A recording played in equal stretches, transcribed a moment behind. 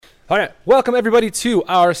All right, welcome everybody to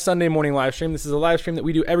our Sunday morning live stream. This is a live stream that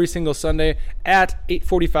we do every single Sunday at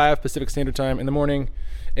 8:45 Pacific Standard Time in the morning,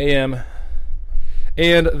 a.m.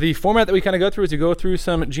 And the format that we kind of go through is we go through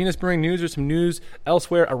some Genius Brewing news or some news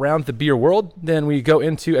elsewhere around the beer world. Then we go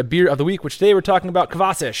into a beer of the week, which today we're talking about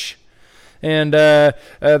Kvassish. And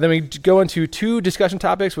then we go into two discussion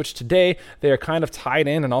topics, which today they are kind of tied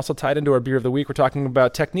in and also tied into our beer of the week. We're talking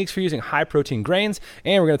about techniques for using high-protein grains,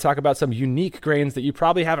 and we're going to talk about some unique grains that you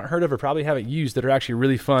probably haven't heard of or probably haven't used that are actually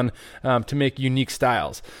really fun to make unique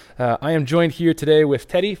styles. I am joined here today with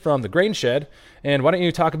Teddy from The Grain Shed. And why don't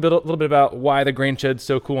you talk a little bit about why The Grain Shed's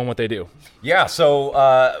so cool and what they do? Yeah,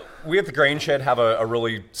 so we at The Grain Shed have a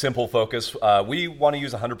really simple focus. We want to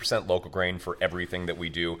use 100% local grain for everything that we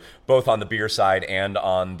do, both on the beer side and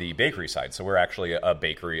on the bakery side. So we're actually a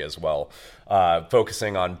bakery as well,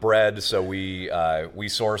 focusing on bread. So we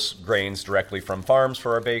source grains directly from farms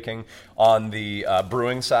for our baking. On the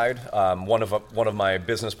brewing side, one of my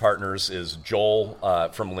business partners is Joel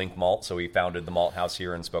from Link Malt. So he founded the malt house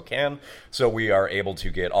here in Spokane. So we are able to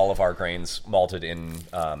get all of our grains malted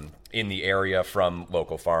in the area from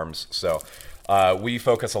local farms. So we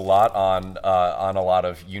focus a lot on a lot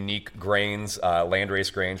of unique grains,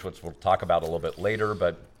 landrace grains, which we'll talk about a little bit later,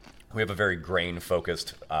 but we have a very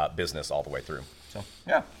grain-focused business all the way through. So,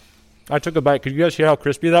 yeah. I took a bite. Could you guys hear how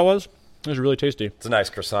crispy that was? It was really tasty. It's a nice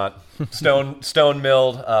croissant. Stone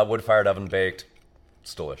milled, wood-fired oven baked.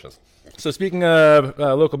 It's delicious. So speaking of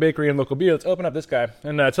local bakery and local beer, let's open up this guy.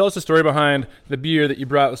 And tell us the story behind the beer that you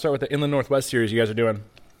brought. Let's start with the Inland Northwest series you guys are doing.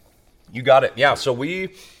 You got it. Yeah, so we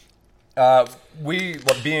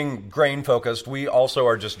being grain focused, we also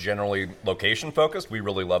are just generally location focused. We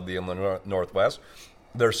really love the Inland Northwest.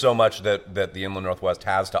 There's so much that the Inland Northwest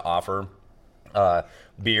has to offer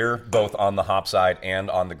beer, both on the hop side and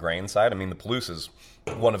on the grain side. I mean, the Palouse is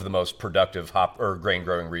one of the most productive hop or grain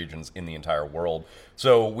growing regions in the entire world.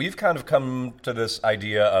 So we've kind of come to this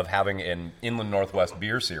idea of having an Inland Northwest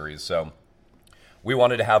beer series. So we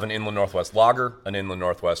wanted to have an Inland Northwest Lager, an Inland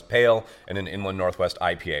Northwest Pale, and an Inland Northwest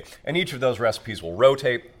IPA. And each of those recipes will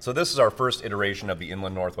rotate. So this is our first iteration of the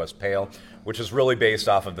Inland Northwest Pale, which is really based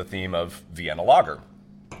off of the theme of Vienna Lager.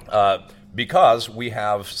 Because we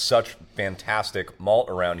have such fantastic malt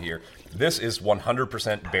around here, this is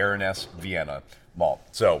 100% Baroness Vienna malt.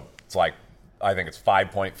 So it's like, I think it's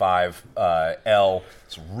 5.5 L.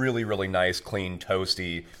 It's really, really nice, clean,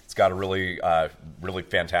 toasty. It's got a really, really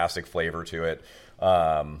fantastic flavor to it.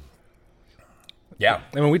 Yeah.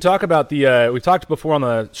 And when we talk about we talked before on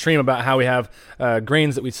the stream about how we have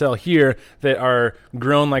grains that we sell here that are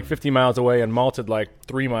grown like 50 miles away and malted like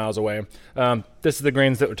 3 miles away. This is the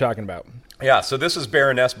grains that we're talking about. Yeah, so this is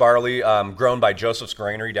Baroness barley, grown by Joseph's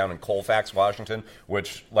Granary down in Colfax, Washington,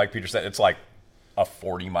 which, like Peter said, it's like a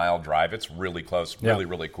 40-mile drive. It's really close, really,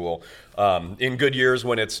 really cool. In good years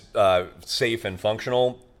when it's safe and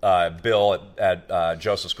functional, Bill at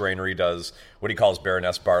Joseph's Granary does what he calls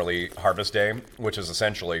Baroness Barley Harvest Day, which is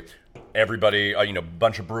essentially everybody, a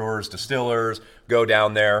bunch of brewers, distillers go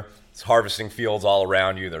down there. It's harvesting fields all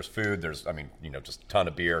around you. There's food. There's, just a ton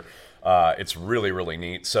of beer. It's really, really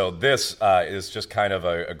neat. So this is just kind of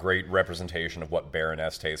a great representation of what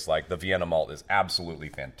Baroness tastes like. The Vienna malt is absolutely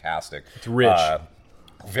fantastic. It's rich.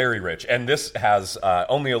 Very rich. And this has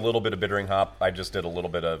only a little bit of bittering hop. I just did a little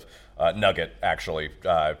bit of nugget, actually,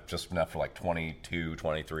 just enough for like 22,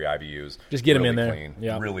 23 IBUs. Just get really them in there. Clean,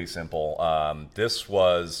 yeah. Really simple. This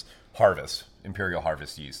was Harvest, Imperial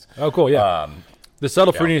Harvest yeast. Oh, cool, yeah. The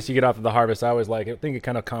subtle fruitiness you get off of the Harvest, I always like it. I think it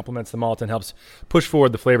kind of complements the malt and helps push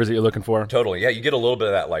forward the flavors that you're looking for. Totally, yeah. You get a little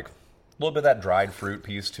bit of that, that dried fruit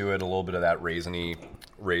piece to it, a little bit of that raisiny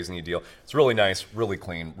deal. It's really nice, really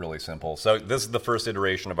clean, really simple. So this is the first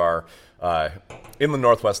iteration of our Inland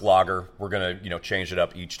Northwest Lager. We're gonna, change it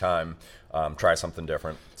up each time, try something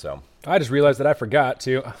different. So I just realized that I forgot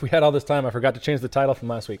to. We had all this time. I forgot to change the title from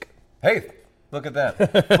last week. Hey. Look at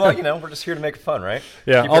that. Well, we're just here to make it fun, right?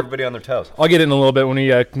 Yeah. Keep everybody on their toes. I'll get in a little bit when we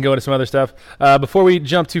can go into some other stuff. Before we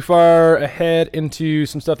jump too far ahead into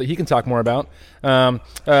some stuff that he can talk more about, a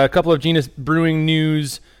couple of Genius Brewing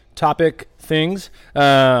news topic things.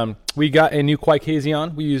 We got a new Quake Hazy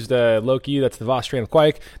on. We used Loki, that's the Voss strain of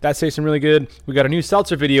Quake. That's tasting really good. We got a new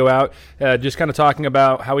seltzer video out, just kind of talking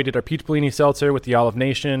about how we did our Peach Bellini seltzer with the Olive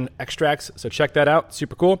Nation extracts. So check that out.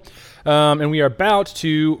 Super cool. And we are about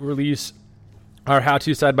to release our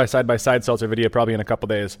how-to side-by-side seltzer video probably in a couple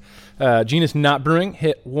days. Genus Not Brewing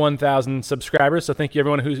hit 1,000 subscribers, so thank you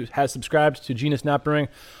everyone who has subscribed to Genus Not Brewing.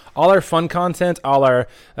 All our fun content, all our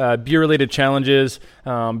beer-related challenges,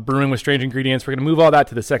 brewing with strange ingredients, we're going to move all that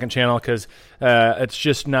to the second channel because it's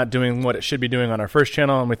just not doing what it should be doing on our first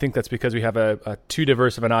channel, and we think that's because we have a too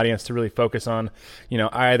diverse of an audience to really focus on,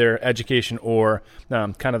 either education or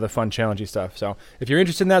kind of the fun, challenging stuff. So if you're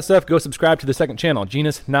interested in that stuff, go subscribe to the second channel,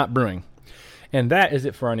 Genus Not Brewing. And that is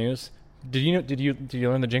it for our news. Did you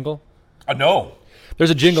learn the jingle? No. There's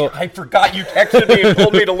a jingle. I forgot you texted me and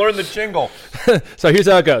told me to learn the jingle. So here's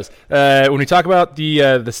how it goes. When we talk about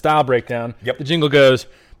the style breakdown, the jingle goes,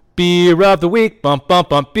 beer of the week, bump, bump,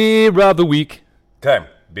 bump, beer of the week. Okay.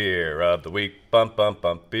 Beer of the week, bump, bump,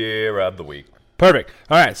 bump, beer of the week. Perfect.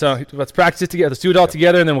 All right, so let's practice it together. Let's do it all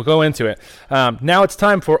together, and then we'll go into it. Now it's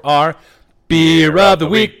time for our beer of the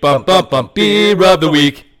week, bump, bump, bump, beer of the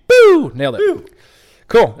week. Boo! Nailed it. Boo.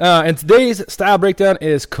 Cool. And today's style breakdown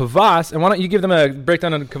is Kvass. And why don't you give them a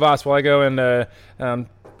breakdown on Kvass while I go and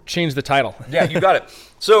change the title? Yeah, you got it.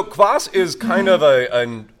 So Kvass is kind of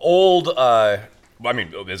an old,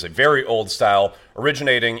 it's a very old style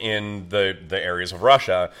originating in the areas of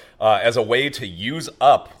Russia as a way to use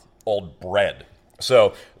up old bread.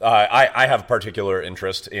 So I have particular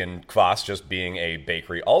interest in Kvass just being a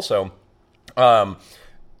bakery also.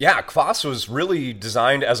 Kvass was really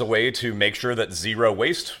designed as a way to make sure that zero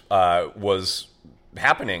waste was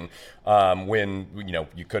happening when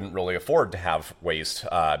you couldn't really afford to have waste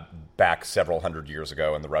back several hundred years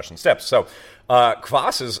ago in the Russian steppes. So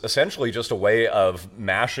Kvass is essentially just a way of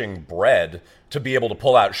mashing bread to be able to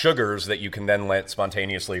pull out sugars that you can then let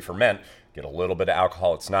spontaneously ferment, get a little bit of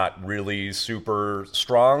alcohol. It's not really super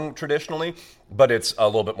strong traditionally, but it's a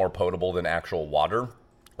little bit more potable than actual water.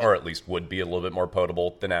 Or at least would be a little bit more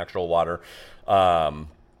potable than actual water,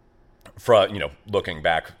 looking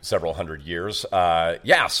back several hundred years.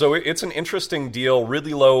 So it's an interesting deal,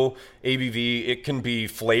 really low ABV. It can be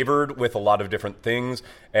flavored with a lot of different things,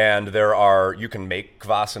 and you can make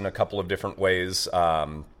kvass in a couple of different ways.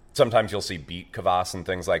 Sometimes you'll see beet kvass and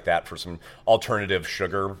things like that for some alternative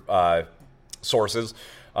sugar sources.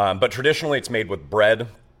 But traditionally it's made with bread.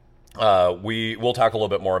 We'll talk a little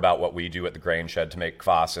bit more about what we do at the Grain Shed to make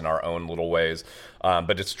kvass in our own little ways,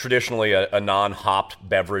 but it's traditionally a non-hopped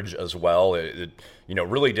beverage as well. It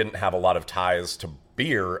really didn't have a lot of ties to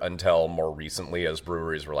beer until more recently, as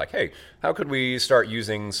breweries were like, hey, how could we start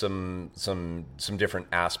using some different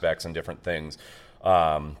aspects and different things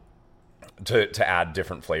to add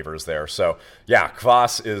different flavors there. So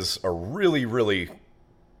kvass is a really, really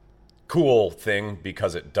cool thing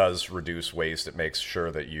because it does reduce waste. It makes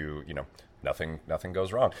sure that nothing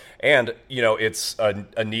goes wrong, and it's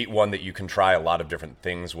a neat one that you can try a lot of different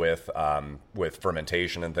things with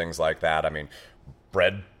fermentation and things like that. I mean,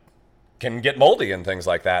 bread can get moldy and things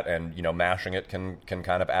like that, and mashing it can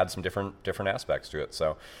kind of add some different aspects to it.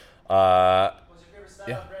 So What's your favorite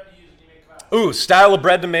style of bread to use when you make kvass? Ooh, style of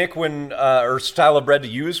bread to make or style of bread to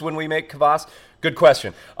use when we make kvass? Good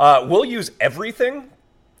question. We'll use everything.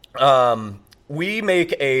 We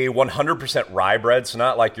make a 100% rye bread, so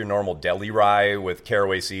not like your normal deli rye with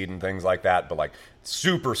caraway seed and things like that, but like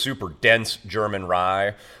super, super dense German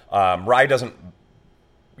rye. Rye doesn't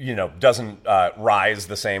rise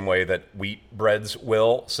the same way that wheat breads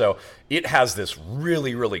will, so it has this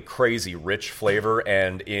really, really crazy rich flavor,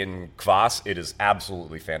 and in kvass, it is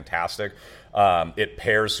absolutely fantastic. It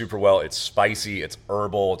pairs super well. It's spicy, it's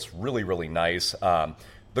herbal, it's really, really nice.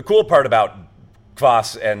 The cool part about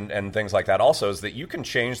kvass and things like that also is that you can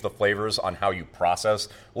change the flavors on how you process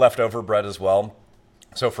leftover bread as well.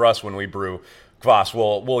 So for us, when we brew kvass,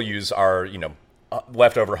 we'll use our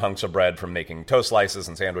leftover hunks of bread from making toast slices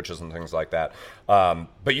and sandwiches and things like that.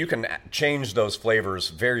 But you can change those flavors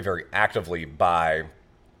very, very actively by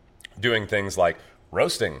doing things like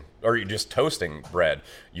roasting or just toasting bread.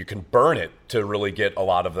 You can burn it to really get a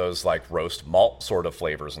lot of those like roast malt sort of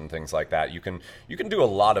flavors and things like that. You can do a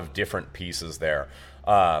lot of different pieces there.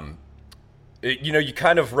 You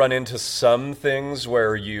kind of run into some things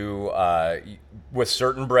where you with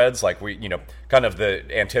certain breads, like kind of the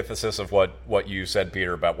antithesis of what you said,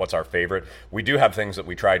 Peter, about what's our favorite. We do have things that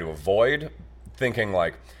we try to avoid, thinking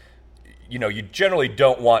like, you generally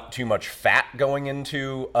don't want too much fat going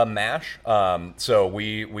into a mash. So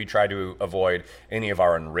we try to avoid any of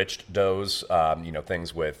our enriched doughs,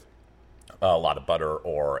 things with a lot of butter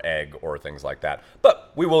or egg or things like that.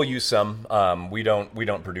 But we will use some. We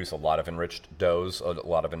don't produce a lot of enriched doughs, a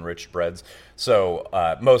lot of enriched breads. So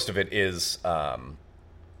most of it is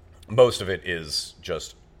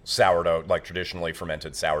just sourdough, like traditionally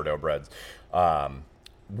fermented sourdough breads.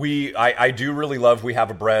 I do really love. We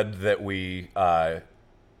have a bread that we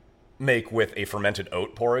make with a fermented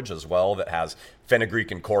oat porridge as well that has fenugreek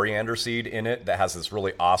and coriander seed in it. That has this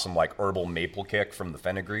really awesome like herbal maple kick from the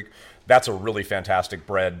fenugreek. That's a really fantastic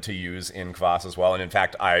bread to use in kvass as well. And in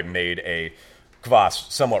fact, I made a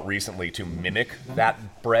kvass somewhat recently to mimic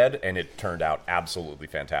that bread, and it turned out absolutely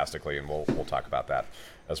fantastically. And we'll talk about that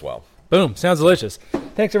as well. Boom. Sounds delicious.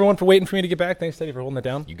 Thanks, everyone, for waiting for me to get back. Thanks, Teddy, for holding it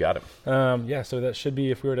down. You got it. Yeah, so that should be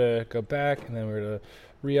if we were to go back and then we were to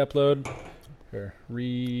re-upload or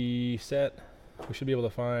reset, we should be able to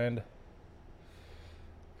find,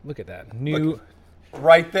 look at that, new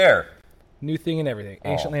right there. New thing and everything.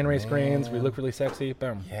 Ancient landrace grains. We look really sexy.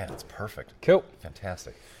 Boom. Yeah, it's perfect. Cool.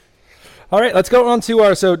 Fantastic. All right, let's go on to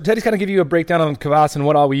our. So Teddy's kind of give you a breakdown on kvass and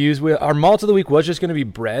what all we use. Our malt of the week was just going to be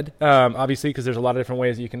bread, obviously, because there's a lot of different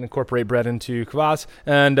ways that you can incorporate bread into kvass.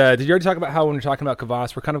 And did you already talk about how when we're talking about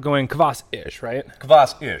kvass, we're kind of going kvass-ish, right?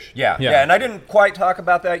 Kvass-ish, yeah. And I didn't quite talk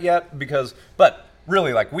about that yet but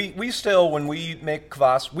really, like we still, when we make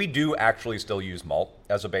kvass, we do actually still use malt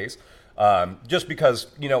as a base, just because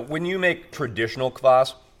when you make traditional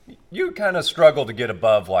kvass, you kind of struggle to get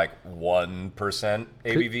above like 1% ABV.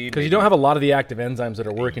 Because you don't have a lot of the active enzymes that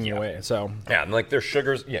are working your way. So yeah, and like there's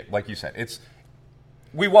sugars. Yeah, like you said,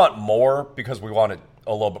 we want more because we want it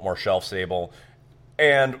a little bit more shelf stable.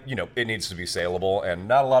 And, it needs to be saleable. And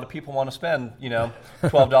not a lot of people want to spend,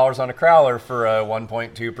 $12 on a crowler for a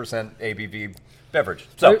 1.2% ABV beverage.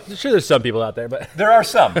 So I'm sure there's some people out there, but there are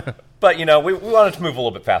some. But, we wanted to move a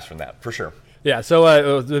little bit faster than that, for sure. Yeah,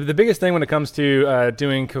 so the biggest thing when it comes to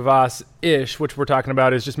doing kvass-ish, which we're talking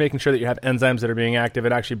about, is just making sure that you have enzymes that are being active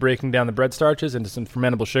and actually breaking down the bread starches into some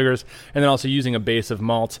fermentable sugars, and then also using a base of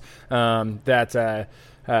malt that's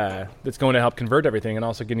going to help convert everything and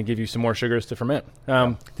also going to give you some more sugars to ferment.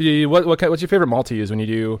 What's your favorite malt to use when you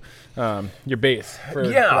do your base for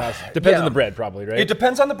kvass? Depends on the bread, probably, right? It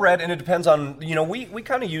depends on the bread, and it depends on, we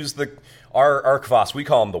kind of use our kvass, we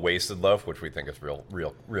call them the wasted loaf, which we think is real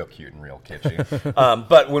cute and real kitschy.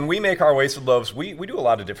 But when we make our wasted loaves, we do a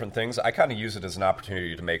lot of different things. I kind of use it as an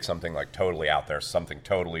opportunity to make something like totally out there, something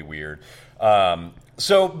totally weird.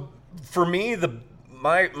 So for me,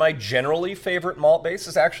 my generally favorite malt base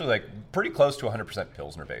is actually like pretty close to 100%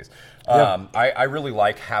 Pilsner base. I really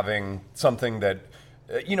like having something that,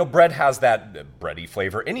 bread has that bready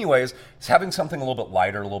flavor anyways. It's having something a little bit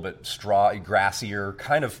lighter, a little bit grassier,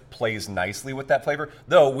 kind of plays nicely with that flavor.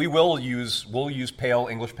 Though we'll use pale,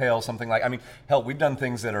 English pale, something like, hell, we've done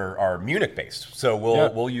things that are Munich based. So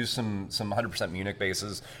we'll use some 100% Munich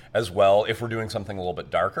bases as well if we're doing something a little bit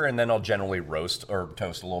darker. And then I'll generally roast or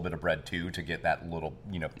toast a little bit of bread too to get that little,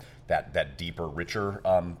 that deeper, richer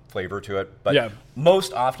flavor to it. But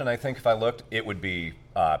most often, I think if I looked, it would be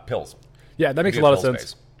Pils. Yeah, that makes a lot of sense.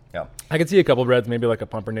 Space. Yeah, I could see a couple of breads, maybe like a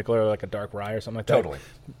pumpernickel or like a dark rye or something like that.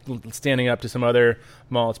 Totally. Standing up to some other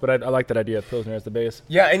malts, but I like that idea of Pilsner as the base.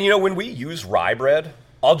 Yeah, and when we use rye bread,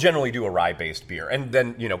 I'll generally do a rye-based beer. And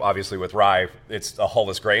then, obviously with rye, it's a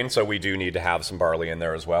hulless grain, so we do need to have some barley in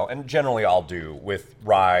there as well. And generally I'll do, with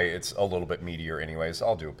rye, it's a little bit meatier anyways.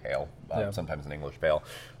 I'll do a pale, sometimes an English pale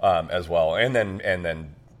as well. And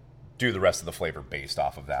then do the rest of the flavor based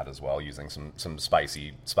off of that as well, using some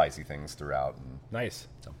spicy things throughout. Nice.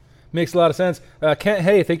 So. Makes a lot of sense. Kent,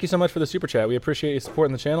 hey, thank you so much for the super chat. We appreciate you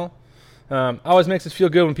supporting the channel. Always makes us feel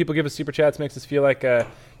good when people give us super chats. Makes us feel like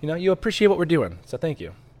you appreciate what we're doing. So thank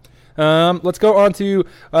you. Let's go on to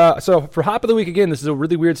so for Hop of the Week again. This is a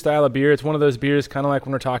really weird style of beer. It's one of those beers, kind of like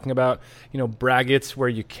when we're talking about braggots, where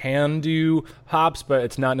you can do hops, but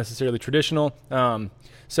it's not necessarily traditional.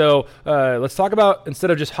 So let's talk about, instead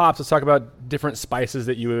of just hops, let's talk about different spices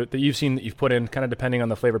that you've seen that you've put in, kind of depending on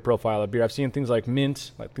the flavor profile of beer. I've seen things like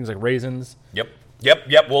mint, like things like raisins. Yep.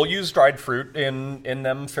 We'll use dried fruit in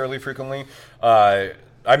them fairly frequently.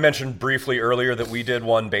 I mentioned briefly earlier that we did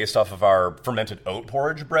one based off of our fermented oat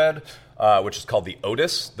porridge bread, which is called the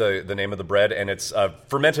Otis, the name of the bread, and it's a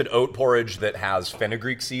fermented oat porridge that has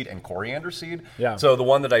fenugreek seed and coriander seed. Yeah. So the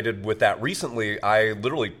one that I did with that recently, I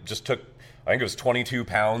literally just took, I think it was 22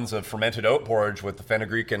 pounds of fermented oat porridge with the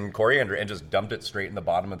fenugreek and coriander and just dumped it straight in the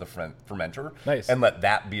bottom of the fermenter. Nice. And let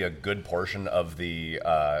that be a good portion of the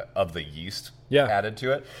yeast added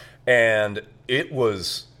to it. And it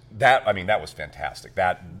was... that was fantastic.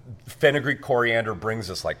 That fenugreek coriander brings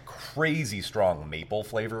this like crazy strong maple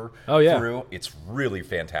flavor through. It's really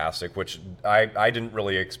fantastic, which I didn't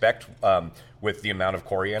really expect with the amount of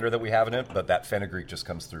coriander that we have in it, but that fenugreek just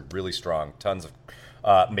comes through really strong. Tons of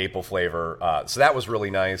maple flavor. So that was really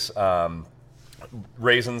nice.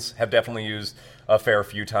 Raisins have definitely used a fair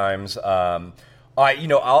few times. I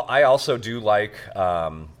also do like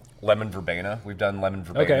lemon verbena. We've done lemon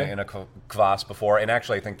verbena in a kvass before, and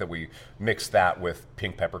actually I think that we mixed that with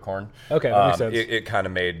pink peppercorn. Okay, that makes sense. It kind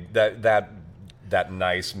of made that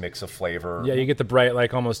nice mix of flavor. Yeah, you get the bright,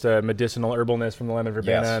 like almost medicinal herbalness from the lemon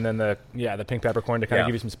verbena, Yes. and then the pink peppercorn to kind of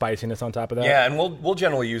give you some spiciness on top of that. Yeah, and we'll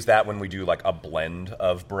generally use that when we do like a blend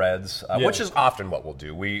of breads, which is often what we'll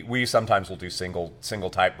do. We sometimes will do single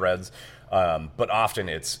type breads, but often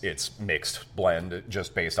it's mixed blend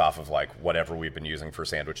just based off of like whatever we've been using for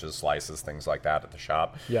sandwiches, slices, things like that at the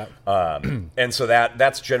shop. Yeah. And so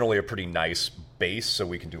that's generally a pretty nice base, so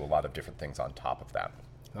we can do a lot of different things on top of that.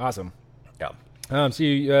 Awesome. Yeah. So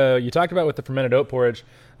you talked about with the fermented oat porridge,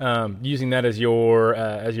 using that as your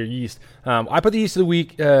yeast. I put the yeast of the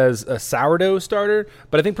week as a sourdough starter,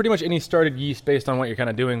 but I think pretty much any started yeast based on what you're kind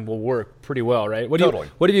of doing will work pretty well, right? What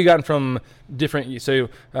have you gotten from different? So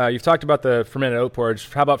you've talked about the fermented oat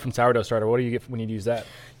porridge. How about from sourdough starter? What do you get when you use that?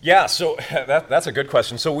 Yeah, so that's a good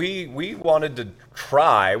question. So we wanted to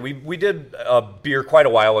try. We did a beer quite a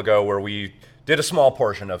while ago where we did a small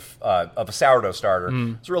portion of a sourdough starter.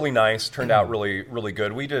 It's really nice. Turned out really, really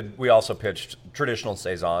good. We also pitched traditional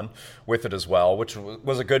saison with it as well, which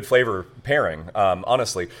was a good flavor pairing,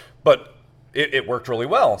 honestly. But it worked really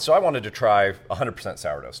well. So I wanted to try 100%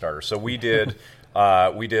 sourdough starter. So we did.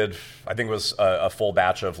 I think it was a full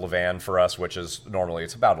batch of Levain for us, which is normally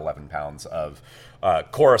it's about 11 pounds of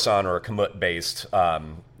Coruscant or Kamut based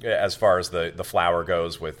as far as the flour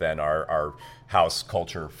goes with then our house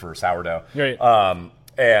culture for sourdough. Right.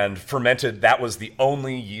 And fermented, that was the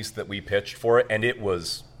only yeast that we pitched for it, and it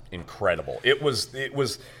was incredible. It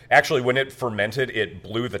was actually when it fermented, it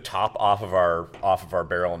blew the top off of our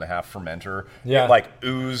barrel and a half fermenter. Yeah. It like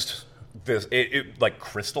oozed this. It like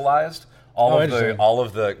crystallized all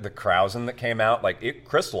of the krausen that came out. Like it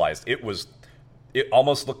crystallized. It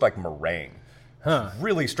almost looked like meringue.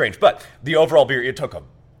 Really strange. But the overall beer, it took a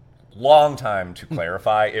long time to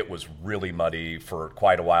clarify. It was really muddy for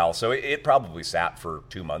quite a while, so it probably sat for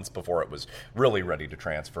 2 months before it was really ready to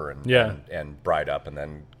transfer and bride up and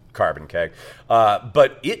then carbon keg.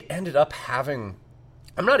 But it ended up having.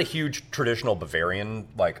 I'm not a huge traditional Bavarian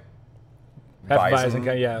like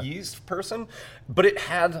Weizen yeast person, but it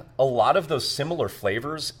had a lot of those similar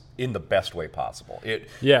flavors in the best way possible.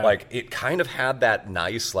 It kind of had that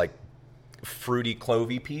nice like fruity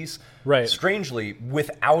clovey piece, right? Strangely,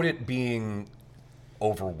 without it being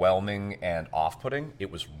overwhelming and off-putting, it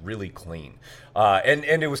was really clean, and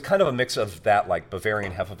it was kind of a mix of that like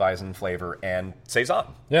Bavarian Hefeweizen flavor and saison.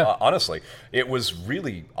 Yeah, honestly, it was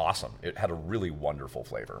really awesome. It had a really wonderful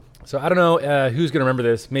flavor. So I don't know who's going to remember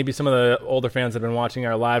this. Maybe some of the older fans have been watching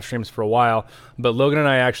our live streams for a while, but Logan and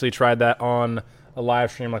I actually tried that on a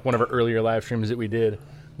live stream, like one of our earlier live streams that we did.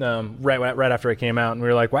 Right after it came out, and we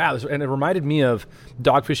were like, wow, and it reminded me of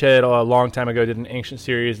Dogfish Head a long time ago, did an ancient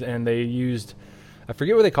series, and they used, I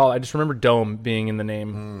forget what they call it, I just remember dome being in the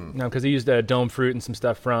name, because they used dome fruit and some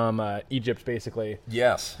stuff from Egypt, basically.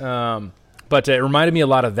 Yes. But it reminded me a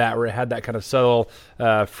lot of that, where it had that kind of subtle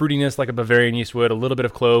fruitiness like a Bavarian yeast would, a little bit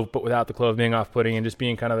of clove, but without the clove being off-putting, and just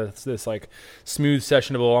being kind of this like smooth,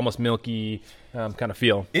 sessionable, almost milky kind of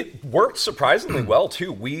feel. It worked surprisingly well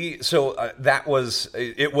too. It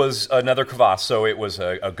was another kvass, so it was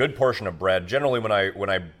a good portion of bread. Generally, when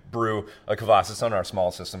I brew a kvass, it's on our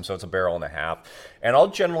small system, so it's a barrel and a half, and I'll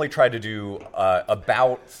generally try to do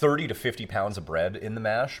about 30 to 50 pounds of bread in the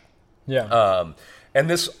mash. Yeah. And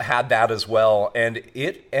this had that as well, and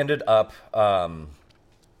it ended up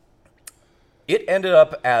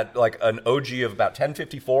at like an OG of about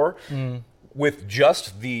 1054. With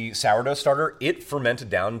just the sourdough starter, it fermented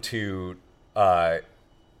down to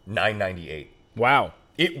 998. Wow.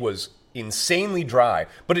 It was insanely dry,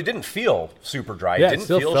 but it didn't feel super dry. Yeah, it didn't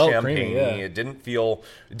feel champagne-y. Creamy, It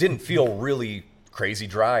didn't feel really crazy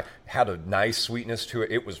dry. It had a nice sweetness to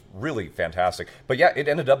it. It was really fantastic. But yeah, it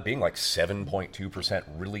ended up being like 7.2%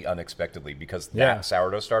 really unexpectedly because that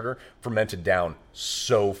sourdough starter fermented down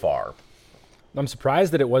so far. I'm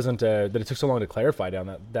surprised that it wasn't that it took so long to clarify down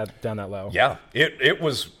that low. Yeah, it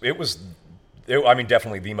was I mean,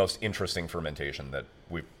 definitely the most interesting fermentation that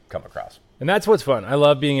we've come across. And that's what's fun. I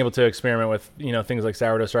love being able to experiment with things like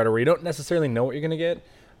sourdough starter where you don't necessarily know what you're going to get,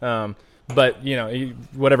 but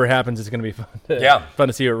whatever happens, it's going to be fun. Fun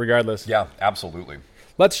to see it regardless. Yeah, absolutely.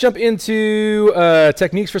 Let's jump into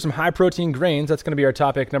techniques for some high-protein grains. That's going to be our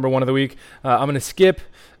topic number 1 of the week. I'm going to skip.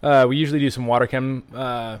 We usually do some water chem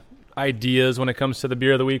ideas when it comes to the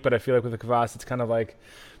beer of the week, but I feel like with the kvass, it's kind of like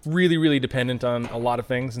really, really dependent on a lot of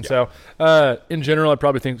things. And so in general, I'd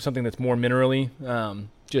probably think something that's more minerally,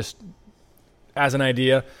 just as an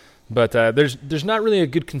idea. But there's not really a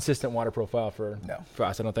good consistent water profile for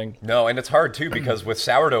us, I don't think. No, and it's hard too because with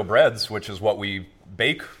sourdough breads, which is what we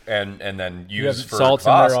bake and then use for salts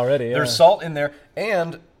kvass, in there already. Yeah. There's salt in there,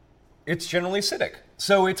 and it's generally acidic.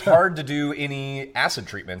 So it's hard to do any acid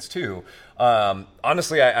treatments too.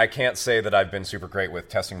 Honestly, I can't say that I've been super great with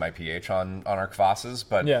testing my pH on our kvasses,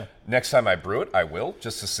 but next time I brew it, I will,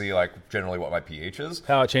 just to see like generally what my pH is.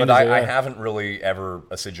 How it changes. But I haven't really ever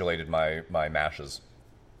acidulated my mashes.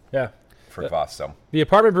 Yeah. For kvass, so. The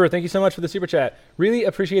Apartment Brewer, thank you so much for the super chat. Really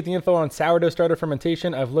appreciate the info on sourdough starter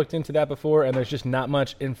fermentation. I've looked into that before, and there's just not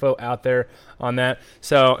much info out there on that.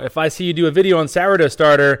 So if I see you do a video on sourdough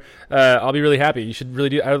starter, I'll be really happy. You should really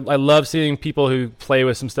do. I love seeing people who play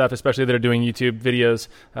with some stuff, especially that are doing YouTube videos.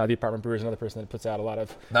 The Apartment Brewer is another person that puts out a lot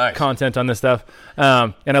of content on this stuff.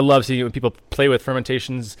 And I love seeing when people play with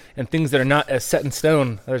fermentations and things that are not as set in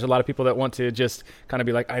stone. There's a lot of people that want to just kind of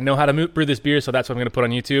be like, I know how to brew this beer, so that's what I'm going to put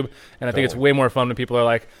on YouTube. And I think it's way more fun when people are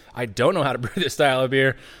like, I don't know how to brew this style of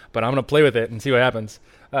beer, but I'm going to play with it and see what happens.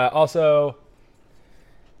 Also,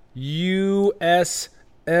 USMC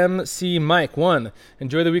Mike 1.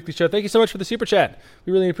 Enjoy the weekly show. Thank you so much for the super chat.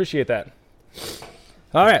 We really appreciate that.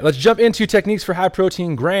 All right, let's jump into techniques for high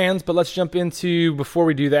protein grains, but let's jump into, before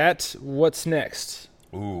we do that, what's next?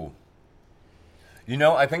 Ooh. You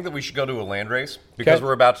know, I think that we should go to a land race because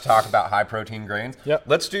we're about to talk about high protein grains. Yep.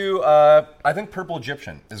 Let's do, I think Purple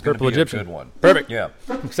Egyptian is going to be a good one. Perfect. Yeah.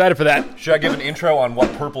 I'm excited for that. Should I give an intro on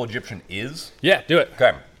what Purple Egyptian is? Yeah, do it.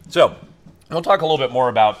 Okay. So we'll talk a little bit more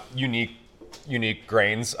about unique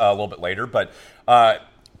grains a little bit later, but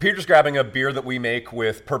Peter's grabbing a beer that we make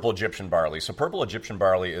with Purple Egyptian barley. So Purple Egyptian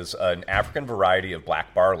barley is an African variety of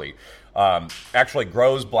black barley. Actually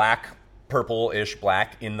grows black, purple-ish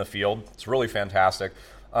black in the field. It's really fantastic.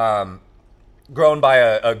 Grown by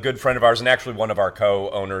a good friend of ours and actually one of our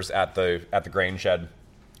co-owners at the grain shed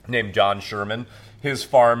named John Sherman. His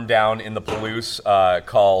farm down in the Palouse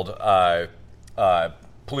called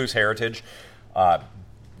Palouse Heritage.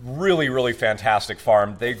 Really, really fantastic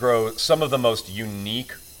farm. They grow some of the most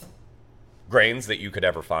unique grains that you could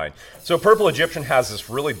ever find. So Purple Egyptian has this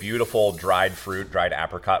really beautiful dried fruit, dried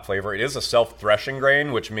apricot flavor. It is a self-threshing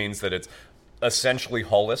grain, which means that it's essentially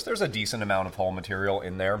hullless. There's a decent amount of hull material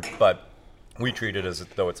in there, but we treat it as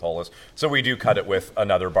though it's hullless. So we do cut it with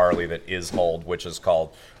another barley that is hulled, which is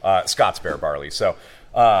called Scots Bear barley. So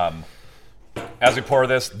as we pour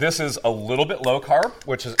this is a little bit low carb,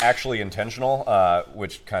 which is actually intentional,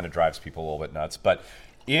 which kind of drives people a little bit nuts. But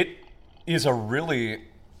it is a really...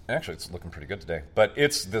 Actually, it's looking pretty good today. But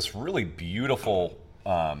it's this really beautiful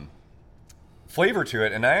flavor to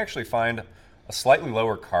it. And I actually find a slightly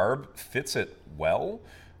lower carb fits it well.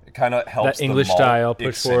 It kind of helps that English style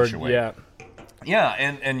push forward. Yeah. Yeah,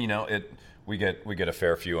 and you know, we get a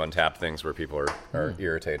fair few Untapped things where people are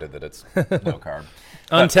irritated that it's low carb.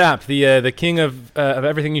 Untapped, the king of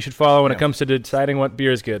everything you should follow when it comes to deciding what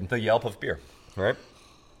beer is good. The Yelp of beer, right?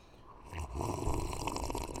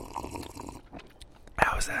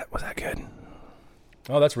 How was that? Was that good?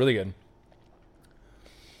 Oh, that's really good.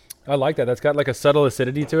 I like that. That's got like a subtle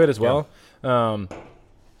acidity to it as well.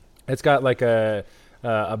 It's got like a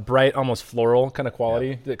bright, almost floral kind of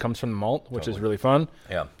quality that comes from the malt, which is really fun.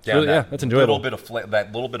 Yeah, really, that's enjoyable.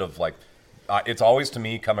 That little bit of like, it's always to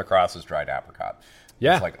me come across as dried apricot.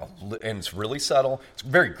 Yeah, it's like, and it's really subtle. It's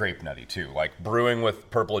very grape nutty too. Like brewing with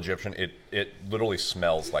Purple Egyptian, it literally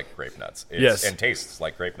smells like grape nuts. And tastes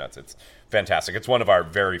like grape nuts. It's fantastic. It's one of our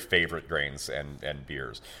very favorite grains and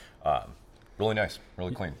beers. Really nice,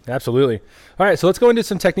 really clean. Absolutely. All right, so let's go into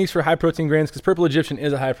some techniques for high protein grains because Purple Egyptian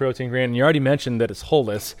is a high protein grain, and you already mentioned that it's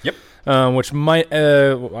hullless. Yep. Which might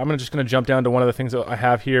I'm just going to jump down to one of the things that I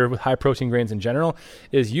have here with high protein grains in general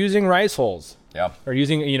is using rice hulls. Yeah. Or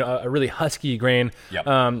using a really husky grain. Yep.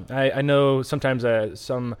 I know sometimes I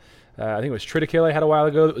think it was Triticale I had a while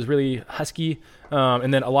ago that was really husky.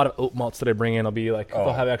 And then a lot of oat malts that I bring in will be like,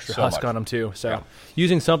 they'll have extra husk on them too. So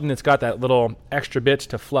using something that's got that little extra bit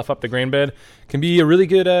to fluff up the grain bed can be a really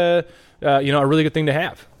good, a really good thing to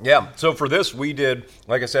have. Yeah. So for this, we did,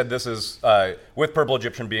 like I said, this is with Purple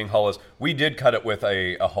Egyptian being hullless. We did cut it with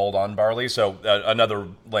a hulled-on barley. So another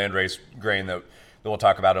landrace grain that we'll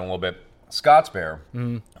talk about in a little bit. Scots Bear,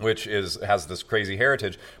 which has this crazy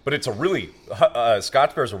heritage, but it's a really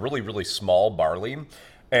Scots Bear is a really, really small barley,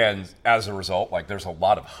 and as a result, like there's a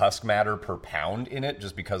lot of husk matter per pound in it,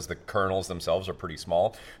 just because the kernels themselves are pretty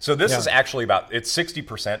small. So this is actually it's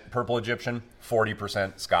 60% Purple Egyptian,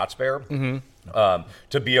 40% Scots Bear,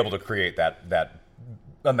 to be able to create that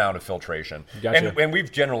amount of filtration. Gotcha. And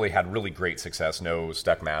we've generally had really great success. No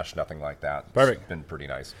stuck mash, nothing like that. Perfect. It's been pretty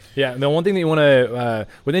nice. Yeah, and the one thing that you want to,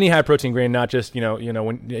 with any high protein grain, not just when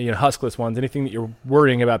huskless ones, anything that you're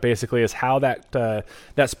worrying about basically is how that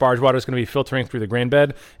sparge water is going to be filtering through the grain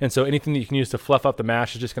bed, and so anything that you can use to fluff up the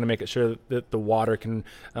mash is just going to make it sure that the water can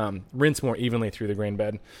rinse more evenly through the grain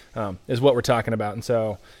bed, is what we're talking about. And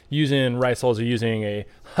so using rice hulls or using a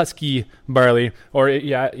husky barley, or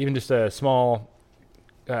even just a small.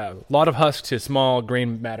 Lot of husk to small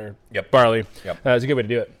grain matter barley is a good way to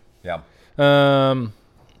do it. Yeah.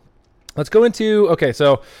 Let's go into, okay,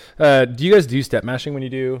 so do you guys do step mashing when you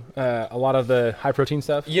do a lot of the high protein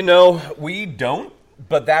stuff? We don't,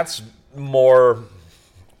 but that's more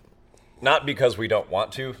not because we don't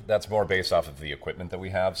want to. That's more based off of the equipment that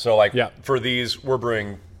we have. So for these, we're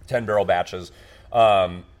brewing 10-barrel batches,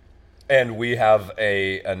 and we have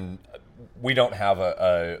we don't have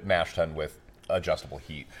a mash tun with adjustable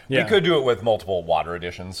heat. We could do it with multiple water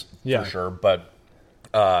additions for sure, but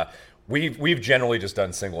we've generally just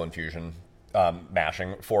done single infusion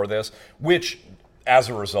mashing for this, which as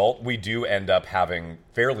a result we do end up having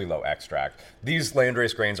fairly low extract. These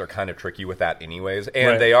landrace grains are kind of tricky with that anyways,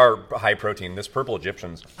 and they are high protein. This Purple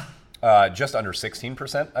Egyptian's just under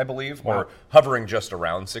 16%, I believe, or hovering just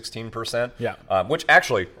around 16%. Which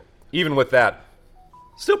actually, even with that,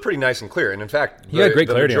 still pretty nice and clear. And in fact, the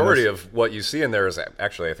majority of what you see in there is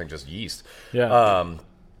actually, I think, just yeast.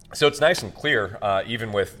 So it's nice and clear,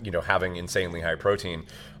 even with having insanely high protein.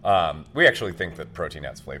 We actually think that protein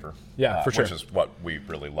adds flavor. For sure. Which is what we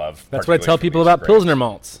really love. That's what I tell people about Pilsner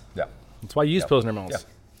malts. Yeah. That's why I use Pilsner malts. Yeah.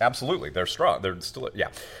 Absolutely, they're strong. They're still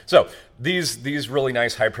So these really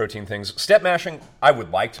nice high protein things. Step mashing, I would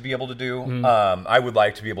like to be able to do. I would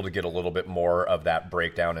like to be able to get a little bit more of that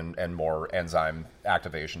breakdown and more enzyme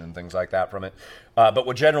activation and things like that from it. But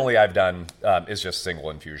what generally I've done is just single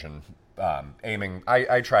infusion aiming.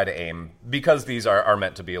 I try to aim because these are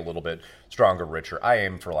meant to be a little bit stronger, richer. I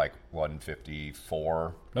aim for like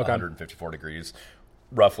 154 degrees,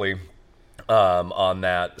 roughly, on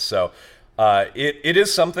that. So. It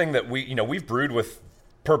is something that we've brewed with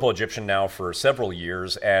Purple Egyptian now for several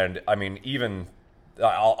years, and I mean, even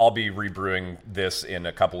I'll be rebrewing this in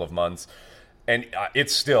a couple of months, and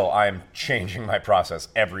it's still I'm changing my process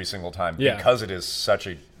every single time because it is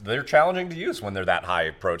they're challenging to use when they're that high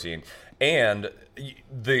protein, and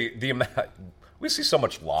the amount. We see so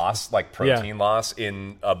much loss, like protein loss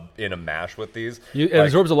in a mash with these. It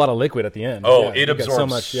absorbs a lot of liquid at the end. It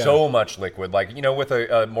absorbs so much liquid. Like, with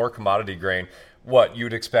a more commodity grain, what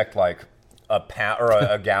you'd expect like a pound or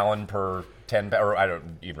a gallon per 10, or I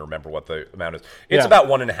don't even remember what the amount is. It's about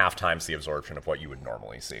 1.5 times the absorption of what you would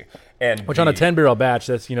normally see. Which on a 10-barrel batch,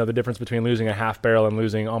 that's the difference between losing a half barrel and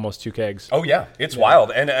losing almost 2 kegs. Oh yeah, it's wild.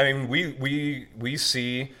 And I mean, we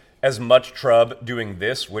see as much Trub doing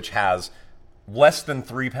this, which has less than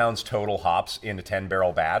 3 pounds total hops in a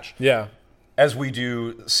 10-barrel batch. As we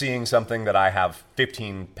do seeing something that I have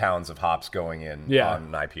 15 pounds of hops going in on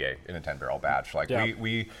an IPA in a 10-barrel batch. Like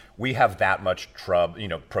we have that much Trub,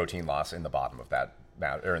 protein loss in the bottom of that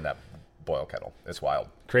or in that boil kettle. It's wild.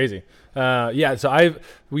 Crazy. So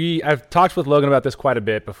I've talked with Logan about this quite a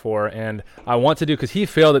bit before, and I want to do, because he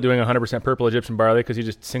failed at doing 100% Purple Egyptian barley because he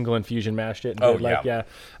just single infusion mashed it.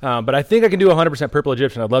 And but I think I can do 100% Purple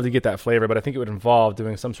Egyptian. I'd love to get that flavor, but I think it would involve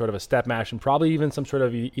doing some sort of a step mash and probably even some sort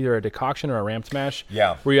of either a decoction or a ramped mash.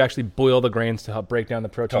 Where you actually boil the grains to help break down the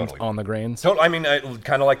proteins on the grains. I mean,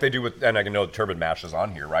 kind of like they do with, and I know the turbid mash is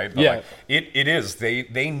on here, right? But it is.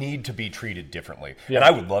 They need to be treated differently. And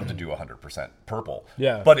I would love to do 100% purple.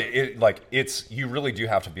 But you really do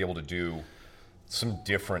have to be able to do some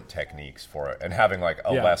different techniques for it, and having like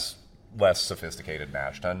a less sophisticated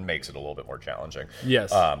mash tun makes it a little bit more challenging.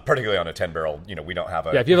 Particularly on a 10-barrel, we don't have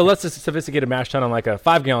a... if you have a less sophisticated mash tun on like a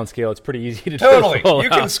 5-gallon scale, it's pretty easy to You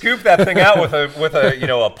can scoop that thing out with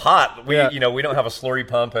a pot. We don't have a slurry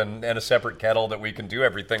pump and a separate kettle that we can do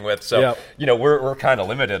everything with. So, we're kind of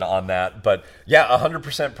limited on that. But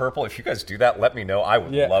 100% purple. If you guys do that, let me know. I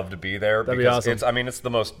would love to be there. That'd be awesome. It's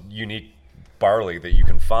the most unique barley that you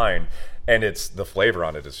can find, and the flavor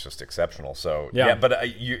on it is just exceptional. So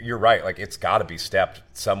but you're right, like it's got to be stepped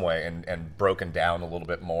some way and broken down a little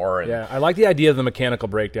bit more. And I like the idea of the mechanical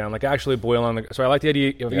breakdown, like actually boil on so I like the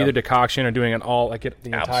idea of either decoction or doing it all, like get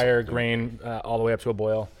the entire grain all the way up to a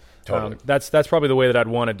boil. That's probably the way that I'd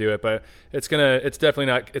want to do it, but it's gonna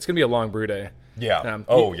be a long brew day.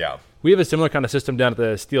 We have a similar kind of system down at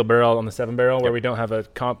the Steel Barrel on the 7-barrel where we don't have a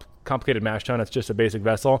complicated mash tun. It's just a basic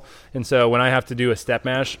vessel. And so when I have to do a step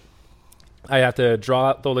mash, I have to draw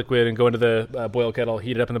out the liquid and go into the boil kettle,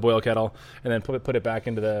 heat it up in the boil kettle, and then put it back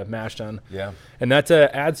into the mash tun. Yeah. And that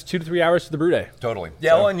adds 2 to 3 hours to the brew day. Totally.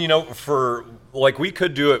 Yeah, well, and for we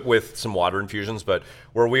could do it with some water infusions, but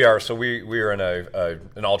where we are, so we are in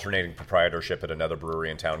an alternating proprietorship at another brewery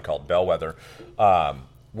in town called Bellwether.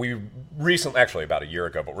 We recently, actually about a year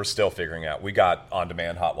ago, but we're still figuring out, we got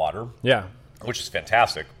on-demand hot water. Yeah. Which is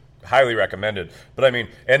fantastic. Highly recommended. But I mean,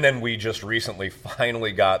 and then we just recently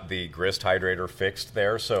finally got the grist hydrator fixed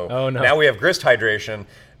there. So now we have grist hydration.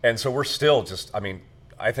 And so we're still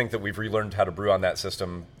I think that we've relearned how to brew on that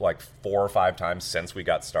system like 4 or 5 times since we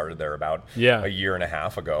got started there about a year and a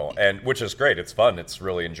half ago. And which is great. It's fun. It's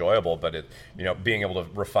really enjoyable. But being able to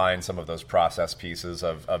refine some of those process pieces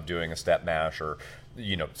of doing a step mash or,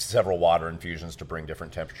 several water infusions to bring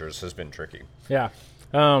different temperatures has been tricky. Yeah.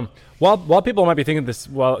 While people might be thinking this,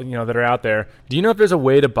 that are out there, do you know if there's a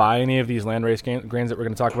way to buy any of these landrace grains that we're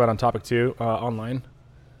going to talk about on topic 2 online?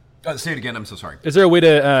 Say it again. I'm so sorry. Is there a way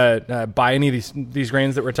to buy any of these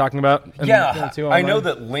grains that we're talking about? I know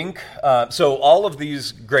that Link. So all of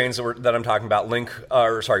these grains that I'm talking about,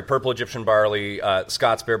 Purple Egyptian barley,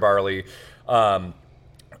 Scots Bear barley.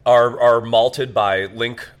 Are malted by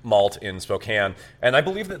Link Malt in Spokane, and I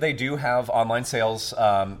believe that they do have online sales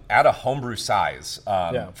at a homebrew size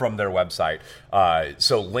from their website.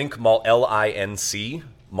 So Link Malt, LINC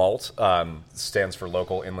Malt, stands for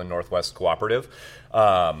Local Inland Northwest Cooperative.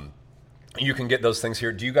 You can get those things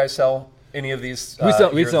here. Do you guys sell any of these? We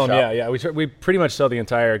sell them. Yeah. We pretty much sell the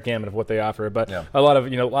entire gamut of what they offer. But a lot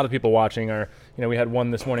of people watching are. We had one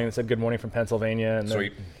this morning that said "Good morning" from Pennsylvania, and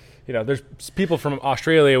sweet. There's people from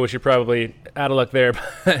Australia, which you're probably out of luck there.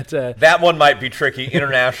 But that one might be tricky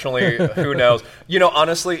internationally. Who knows?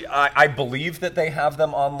 Honestly, I believe that they have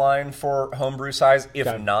them online for homebrew size.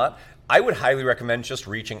 If not, I would highly recommend just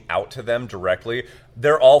reaching out to them directly.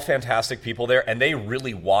 They're all fantastic people there, and they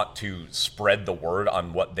really want to spread the word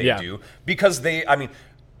on what they do because they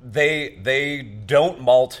don't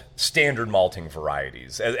malt standard malting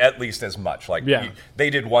varieties, at least as much. They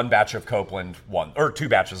did 1 batch of Copeland, 2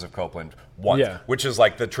 batches of Copeland once, which is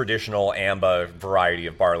like the traditional Amba variety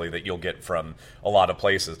of barley that you'll get from a lot of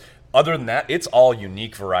places. Other than that, it's all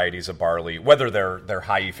unique varieties of barley, whether they're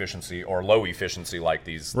high efficiency or low efficiency like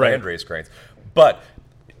these landrace grains. But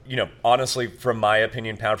honestly, from my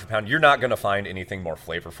opinion, pound for pound, you're not going to find anything more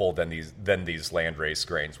flavorful than these landrace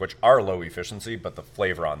grains, which are low efficiency, but the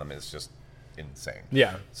flavor on them is just insane.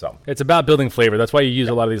 Yeah. So it's about building flavor. That's why you use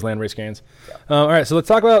a lot of these landrace grains. Yeah. All right, so let's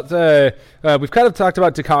talk about. We've kind of talked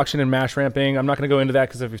about decoction and mash ramping. I'm not going to go into that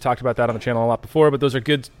because we've talked about that on the channel a lot before. But those are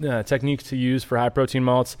good techniques to use for high protein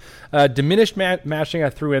malts. Diminished mashing I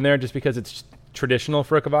threw in there just because it's traditional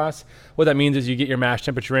for a kvass. What that means is you get your mash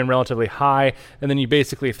temperature in relatively high, and then you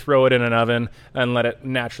basically throw it in an oven and let it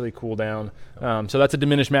naturally cool down. So that's a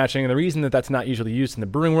diminished mashing, and the reason that that's not usually used in the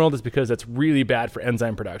brewing world is because that's really bad for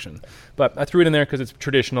enzyme production. But I threw it in there because it's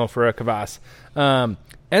traditional for a kvass.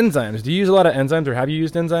 Enzymes. Do you use a lot of enzymes, or have you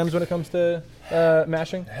used enzymes when it comes to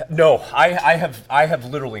mashing? No, I have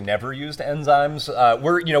literally never used enzymes.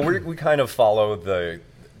 We kind of follow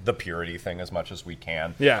the purity thing as much as we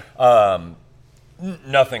can. Yeah.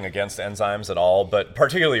 Nothing against enzymes at all, but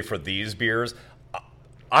particularly for these beers,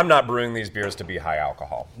 I'm not brewing these beers to be high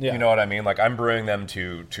alcohol. Yeah. You know what I mean? Like, I'm brewing them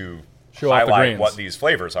to show highlight what these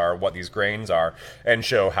flavors are, what these grains are, and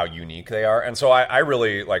show how unique they are. And so I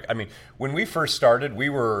really when we first started, we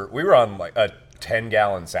were on like a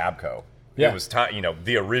 10-gallon Sabco. Yeah. It was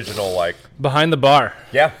the original behind the bar.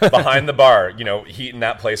 Yeah, behind the bar, heating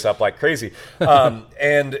that place up like crazy.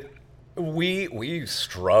 And we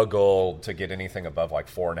struggled to get anything above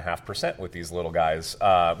 4.5% with these little guys,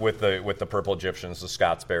 with the Purple Egyptians, the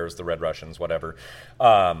Scots Bears, the Red Russians, whatever.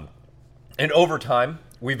 And over time,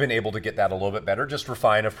 we've been able to get that a little bit better, just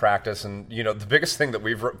refine of practice. And the biggest thing that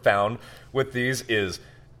we've found with these is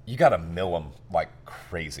you got to mill them like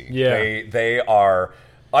crazy. Yeah, they are.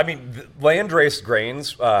 Landrace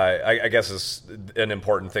grains, I guess, is an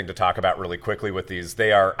important thing to talk about really quickly with these.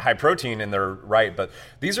 They are high protein and they're right, but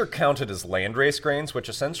these are counted as landrace grains, which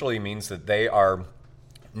essentially means that they are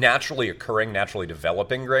naturally occurring, naturally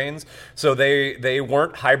developing grains. So they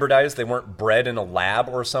weren't hybridized, they weren't bred in a lab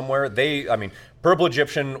or somewhere. Purple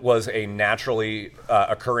Egyptian was a naturally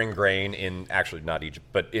occurring grain in, actually not Egypt,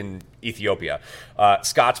 but in Ethiopia.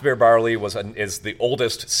 Scots Bear barley is the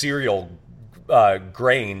oldest cereal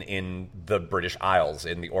grain in the British Isles,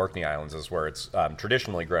 in the Orkney Islands is where it's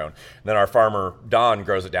traditionally grown. And then our farmer, Don,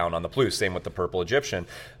 grows it down on the Palouse, same with the Purple Egyptian.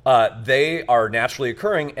 They are naturally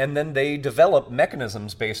occurring, and then they develop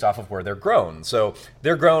mechanisms based off of where they're grown. So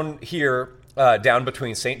they're grown here down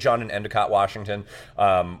between St. John and Endicott, Washington,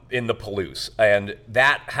 in the Palouse. And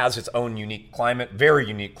that has its own unique climate, very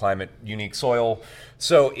unique climate, unique soil.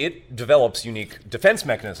 So it develops unique defense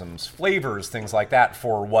mechanisms, flavors, things like that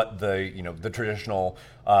for what the traditional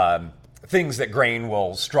things that grain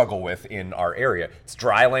will struggle with in our area. It's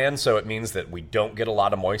dry land, so it means that we don't get a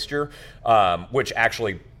lot of moisture, which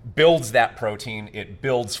actually builds that protein. It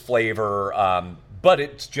builds flavor, but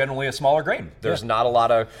it's generally a smaller grain. There's not a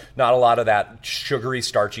lot of that sugary,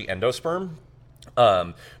 starchy endosperm.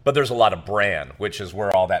 But there's a lot of bran, which is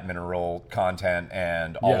where all that mineral content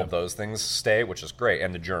and all of those things stay, which is great,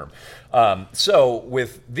 and the germ. So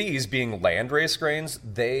with these being landrace grains,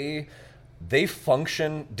 they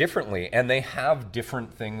function differently, and they have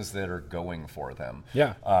different things that are going for them.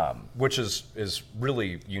 Which is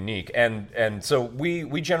really unique, and so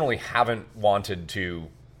we generally haven't wanted to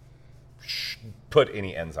put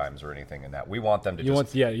any enzymes or anything in that. We want them to you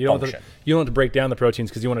function. You don't want to break down the proteins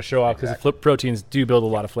because you want to show off, because the proteins do build a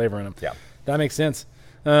lot of flavor in them. That makes sense.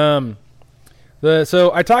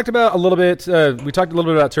 So I talked about a little bit. We talked a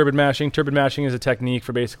little bit about turbid mashing. Turbid mashing is a technique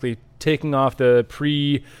for basically taking off the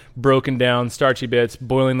pre-broken down starchy bits,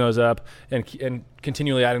 boiling those up, and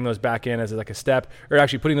continually adding those back in as like a step, or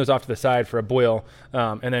actually putting those off to the side for a boil,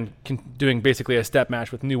 and then doing basically a step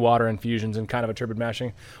mash with new water infusions and kind of a turbid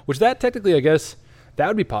mashing. Which that technically, I guess, that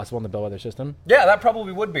would be possible in the bellwether system. Yeah, that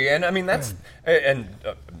probably would be, and I mean that's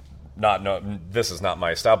this is not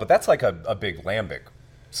my style, but that's like a big lambic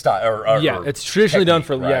style. Or it's traditionally done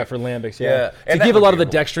for right? for lambics. To give a lot of the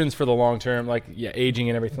dextrins for the long term, aging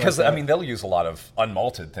and everything. Because like I mean, they'll use a lot of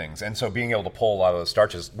unmalted things, and so being able to pull a lot of those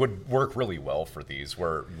starches would work really well for these,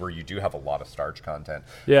 where you do have a lot of starch content.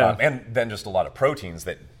 And then just a lot of proteins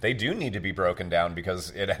that they do need to be broken down,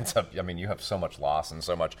 because it ends up. I mean, you have so much loss and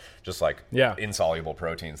so much just insoluble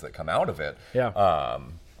proteins that come out of it.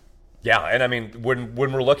 And I mean, when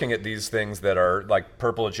we're looking at these things that are like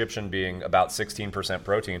Purple Egyptian being about 16%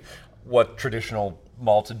 protein, what traditional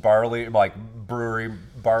malted barley, like brewery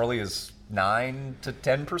barley, is 9 to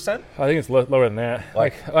 10%? I think it's lower than that.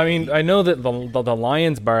 I know that the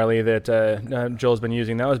Lion's barley that Joel's been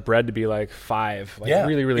using, that was bred to be like 5.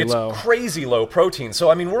 Really, really low. It's crazy low protein. So,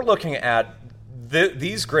 I mean, we're looking at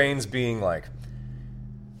these grains being like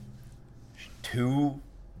 2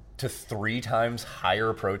 to 3 times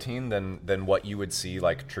higher protein than what you would see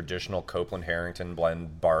like traditional Copeland Harrington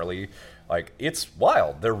blend barley. Like, it's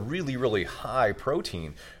wild. They're really, really high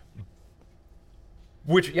protein,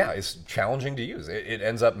 which is challenging to use. It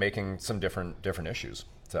ends up making some different issues.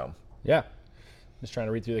 So just trying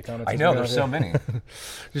to read through the comments. I know there's so many.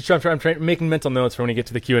 I'm making mental notes for when we get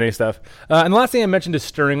to the Q&A stuff. And the last thing I mentioned is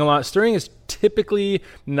stirring a lot. Stirring is typically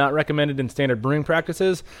not recommended in standard brewing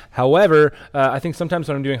practices. However, I think sometimes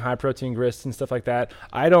when I'm doing high protein grist and stuff like that,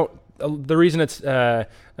 the reason it's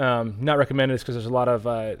not recommended is because there's a lot of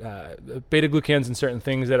beta-glucans and certain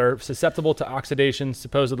things that are susceptible to oxidation,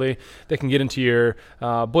 supposedly, that can get into your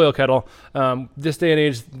boil kettle. This day and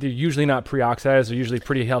age, they're usually not pre-oxidized. They're usually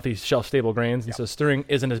pretty healthy, shelf-stable grains, and so stirring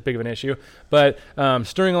isn't as big of an issue. But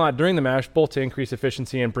stirring a lot during the mash, both to increase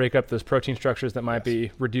efficiency and break up those protein structures that might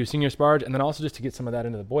be reducing your sparge, and then also just to get some of that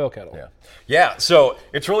into the boil kettle. So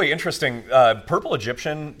it's really interesting. Purple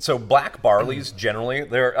Egyptian, so black barleys generally,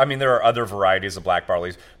 there are other varieties of black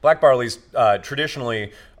barleys. Black barleys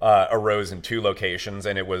traditionally arose in 2 locations,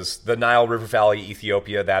 and it was the Nile River Valley,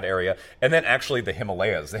 Ethiopia, that area, and then actually the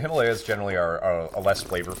Himalayas. The Himalayas generally are a less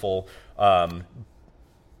flavorful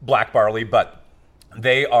black barley, but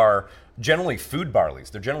they are generally food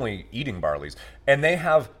barleys. They're generally eating barleys, and they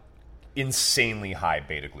have insanely high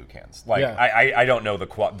beta-glucans. I don't know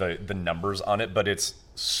the numbers on it, but it's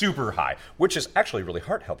super high, which is actually really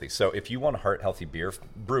heart healthy. So if you want a heart healthy beer,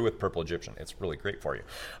 brew with Purple Egyptian. It's really great for you.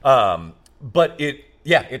 But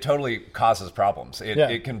it totally causes problems.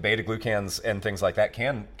 It can, beta-glucans and things like that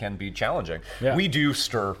can be challenging. We do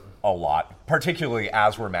stir a lot, particularly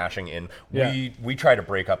as we're mashing in. We try to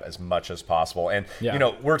break up as much as possible. And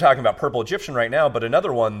we're talking about Purple Egyptian right now, but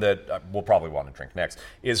another one that we'll probably want to drink next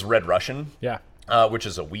is Red Russian, which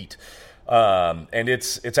is a wheat. And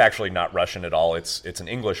it's actually not Russian at all. It's an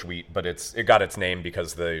English wheat, but it got its name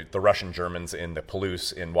because the Russian Germans in the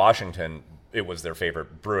Palouse in Washington, it was their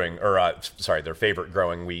favorite their favorite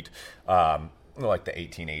growing wheat, like the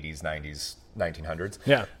 1880s, 90s,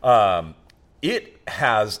 1900s. It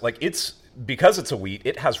has because it's a wheat,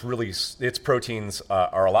 it has its proteins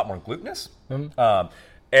are a lot more glutinous.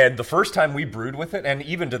 And the first time we brewed with it, and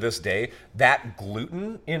even to this day, that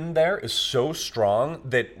gluten in there is so strong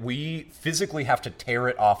that we physically have to tear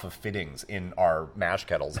it off of fittings in our mash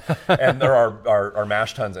kettles. And there are our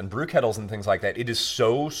mash tuns and brew kettles and things like that. It is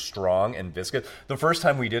so strong and viscous. The first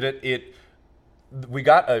time we did it, we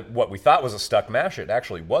got what we thought was a stuck mash. It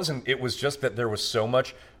actually wasn't. It was just that there was so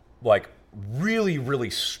much, like, really, really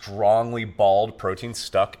strongly balled protein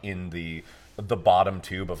stuck in the bottom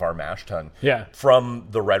tube of our mash tun from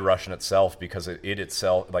the Red Russian itself, because it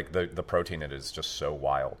itself, like the protein in it is just so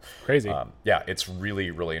wild. Crazy. Yeah, it's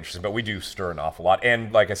really, really interesting. But we do stir an awful lot.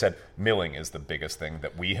 And like I said, milling is the biggest thing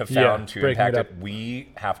that we have found to impact it. We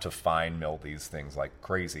have to fine mill these things like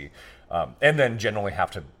crazy. And then generally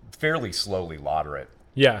have to fairly slowly lauter it.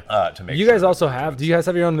 Yeah. To make you sure guys also have, do you guys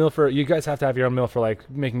have your own mill for, you guys have to have your own mill for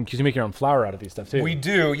like making, because you make your own flour out of these stuff too. We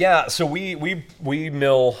do, yeah. So we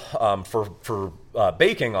mill for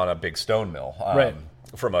baking on a big stone mill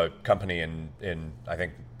from a company in I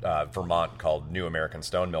think Vermont called New American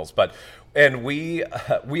Stone Mills. And we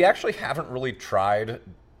actually haven't really tried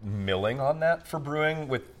milling on that for brewing,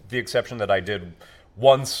 with the exception that I did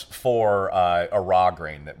once for a raw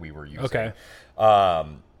grain that we were using. Okay.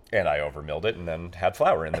 And I overmilled it and then had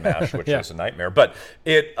flour in the mash, which was a nightmare. But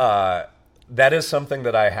that is something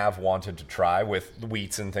that I have wanted to try with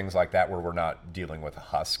wheats and things like that, where we're not dealing with a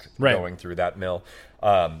husk going through that mill.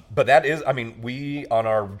 But that is, I mean, we, on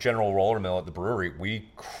our general roller mill at the brewery, we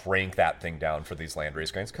crank that thing down for these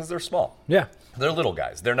landrace grains because they're small. Yeah. They're little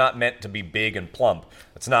guys. They're not meant to be big and plump.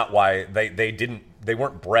 That's not why they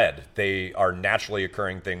weren't bred. They are naturally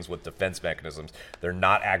occurring things with defense mechanisms. They're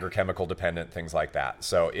not agrochemical dependent, things like that.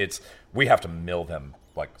 So we have to mill them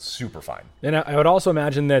like super fine. And I would also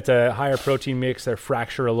imagine that higher protein makes their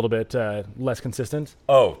fracture a little bit less consistent.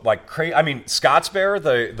 Oh, like crazy. I mean, Scots Bear,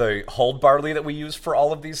 the hulled barley that we use for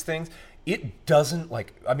all of these things, it doesn't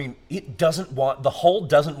want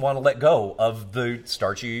to let go of the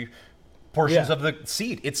starchy portions of the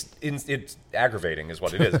seed. It's aggravating is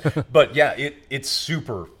what it is. But yeah, it's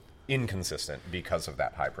super inconsistent because of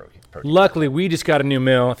that high protein. Luckily, we just got a new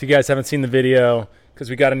mill. If you guys haven't seen the video, because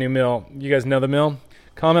we got a new mill, you guys know the mill?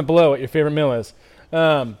 Comment below what your favorite mill is.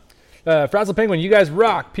 Frazzle Penguin, you guys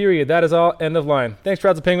rock, period. That is all, end of line. Thanks,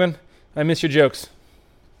 Frazzle Penguin. I miss your jokes.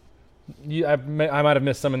 I might have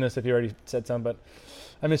missed some in this if you already said some, but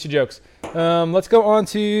I miss your jokes. Let's go on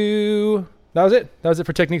to... That was it. That was it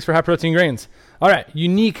for techniques for high protein grains. All right,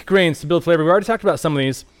 unique grains to build flavor. We already talked about some of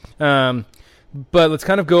these, but let's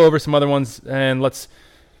kind of go over some other ones, and I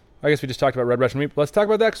guess we just talked about Red Russian wheat. Let's talk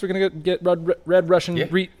about that because we're going to get Red Russian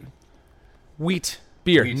wheat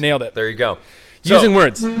beer. Nailed it. There you go. Using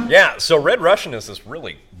words. Yeah, so Red Russian is this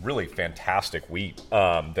really, really fantastic wheat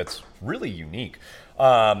that's really unique.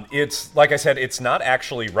 It's, like I said, it's not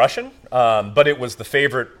actually Russian, but it was the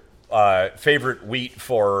favorite wheat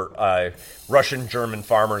for Russian German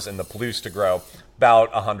farmers in the Palouse to grow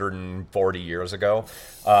about 140 years ago.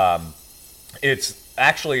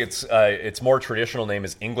 Its more traditional name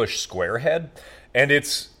is English Squarehead, and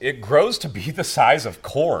it grows to be the size of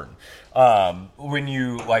corn. When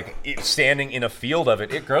you standing in a field of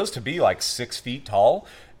it, it grows to be like 6 feet tall.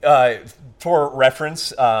 For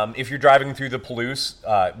reference, if you're driving through the Palouse,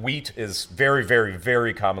 wheat is very, very,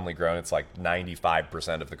 very commonly grown. It's like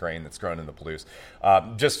 95% of the grain that's grown in the Palouse.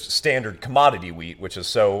 Just standard commodity wheat, which is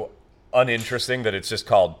so uninteresting that it's just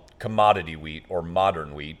called commodity wheat or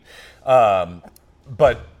modern wheat.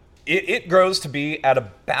 But it grows to be at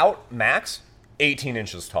about max 18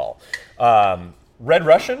 inches tall. Red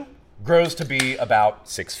Russian grows to be about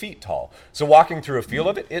 6 feet tall. So walking through a field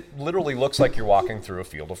of it, it literally looks like you're walking through a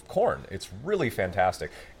field of corn. It's really fantastic.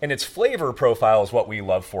 And its flavor profile is what we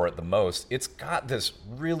love for it the most. It's got this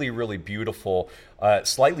really, really beautiful,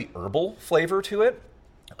 slightly herbal flavor to it.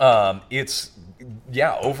 Overall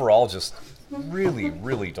just really,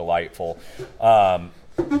 really delightful.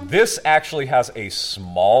 This actually has a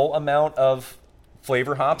small amount of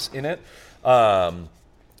flavor hops in it.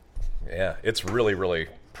 It's really, really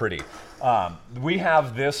pretty. We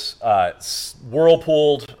have this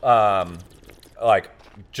whirlpooled,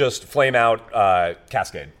 just flame out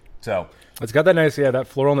Cascade. So it's got that nice, that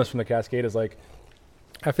floralness from the Cascade is like,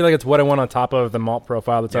 I feel like it's what I want on top of the malt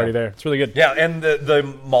profile that's already there. It's really good. Yeah, and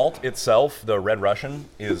the malt itself, the Red Russian,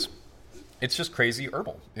 it's just crazy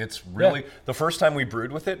herbal. It's really, the first time we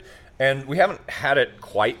brewed with it, and we haven't had it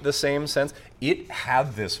quite the same since, it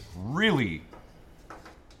had this really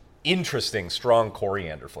interesting, strong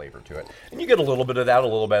coriander flavor to it, and you get a little bit of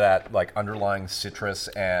that like underlying citrus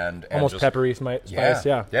and almost just, peppery spice.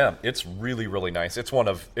 Yeah. It's really, really nice. It's one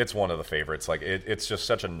of the favorites. Like it's just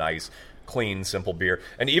such a nice, clean, simple beer.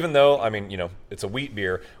 And even though, I mean, it's a wheat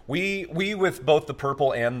beer, we with both the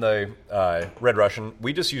purple and the Red Russian,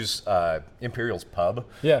 we just use Imperial's Pub.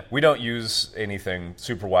 Yeah. We don't use anything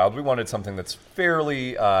super wild. We wanted something that's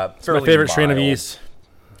fairly My favorite strain of mild. yeast.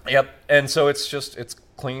 Yep. And so it's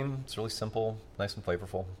clean. It's really simple, nice and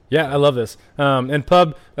flavorful. Yeah, I love this. And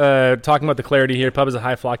Pub, talking about the clarity here, Pub is a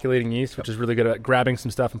high flocculating yeast, which is really good at grabbing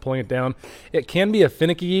some stuff and pulling it down. It can be a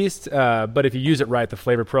finicky yeast, but if you use it right, the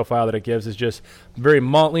flavor profile that it gives is just very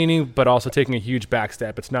malt leaning, but also taking a huge back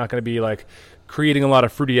step. It's not going to be like creating a lot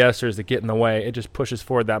of fruity esters that get in the way. It just pushes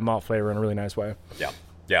forward that malt flavor in a really nice way.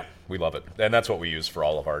 Yeah, we love it. And that's what we use for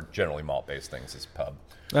all of our generally malt-based things is Pub.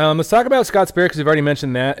 Let's talk about Scott's Bear because we've already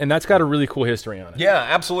mentioned that, and that's got a really cool history on it. Yeah,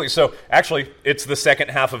 absolutely. So actually, it's the second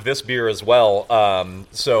half of this beer as well.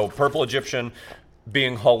 So Purple Egyptian,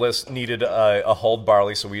 being hullless, needed a hulled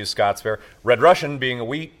barley, so we used Scott's Bear. Red Russian, being a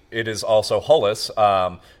wheat, it is also hullless.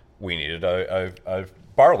 We needed a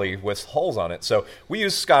barley with hulls on it, so we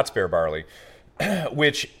used Scott's Bear barley,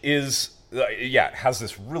 which is has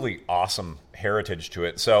this really awesome heritage to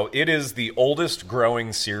it. So it is the oldest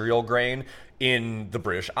growing cereal grain in the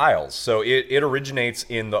British Isles. So it originates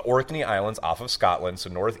in the Orkney Islands off of Scotland,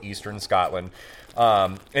 so northeastern Scotland,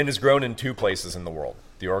 and is grown in two places in the world.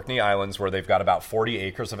 The Orkney Islands, where they've got about 40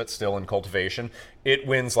 acres of it still in cultivation. It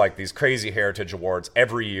wins like these crazy heritage awards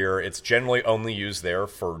every year. It's generally only used there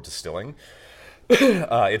for distilling.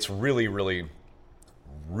 It's really, really,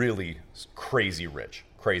 really crazy rich.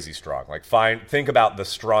 Crazy strong. Like think about the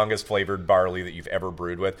strongest flavored barley that you've ever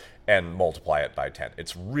brewed with and multiply it by 10.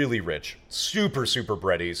 It's really rich, super, super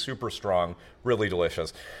bready, super strong, really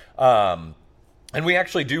delicious. And we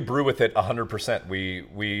actually do brew with it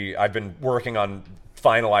 100%. I've been working on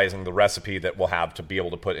finalizing the recipe that we'll have to be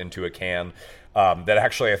able to put into a can that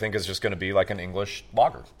actually I think is just going to be like an English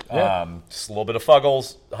lager. Yeah. Just a little bit of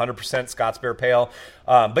Fuggles, 100% Scott's Bear Pale.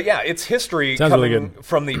 But yeah, its history Sounds coming really good.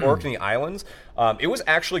 from the Orkney Islands, it was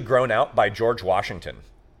actually grown out by George Washington.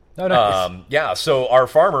 Oh, nice. So our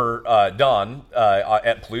farmer, Don,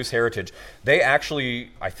 at Palouse Heritage, they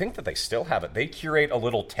actually, I think that they still have it, they curate a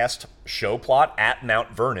little test show plot at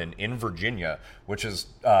Mount Vernon in Virginia, which is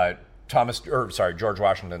George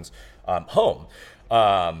Washington's home.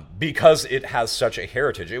 Because it has such a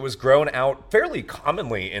heritage. It was grown out fairly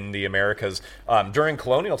commonly in the Americas during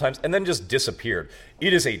colonial times and then just disappeared.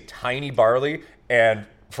 It is a tiny barley, and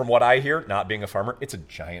from what I hear, not being a farmer, it's a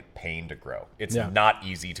giant pain to grow. It's not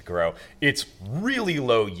easy to grow. It's really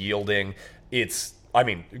low yielding.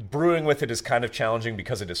 Brewing with it is kind of challenging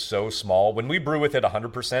because it is so small. When we brew with it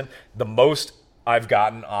 100%, the most I've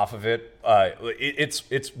gotten off of it,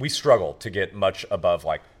 we struggle to get much above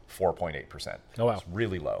like 4.8%. Oh, wow. It's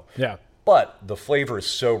really low. Yeah. But the flavor is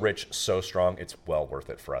so rich, so strong, it's well worth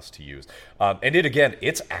it for us to use. And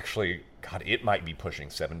it's actually, God, it might be pushing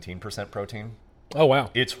 17% protein. Oh, wow.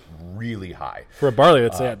 It's really high. For a barley,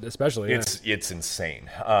 that's especially. It's insane.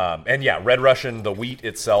 And yeah, Red Russian, the wheat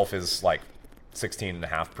itself is like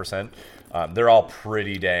 16.5%. They're all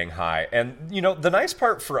pretty dang high. And, the nice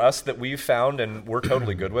part for us that we've found and we're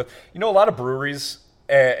totally good with, a lot of breweries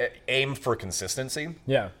aim for consistency.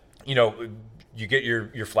 Yeah. You get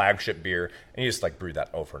your flagship beer and you just like brew that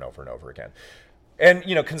over and over and over again. And,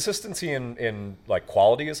 consistency in like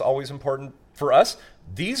quality is always important. For us,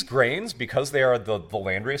 these grains, because they are the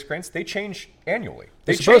landrace grains, they change annually.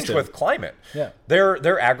 They change with climate. Yeah.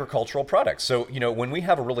 They're agricultural products. So, when we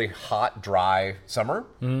have a really hot, dry summer,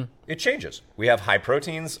 it changes. We have higher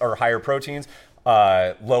proteins, lower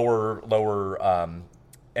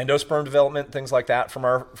endosperm development, things like that from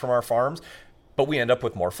our farms, but we end up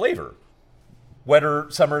with more flavor. Wetter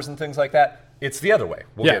summers and things like that, it's the other way.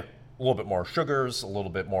 We'll get a little bit more sugars, a little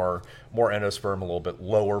bit more endosperm, a little bit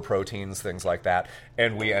lower proteins, things like that,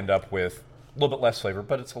 and we end up with a little bit less flavor,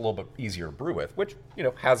 but it's a little bit easier to brew with, which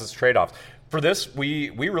has its trade-offs. For this, we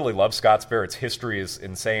really love Scott's Bear. Its history is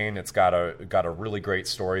insane. It's got a really great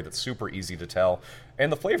story that's super easy to tell,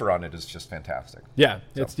 and the flavor on it is just fantastic. Yeah,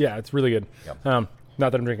 it's really good. Yep.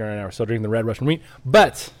 Not that I'm drinking right now. We're still drinking the Red Russian wheat,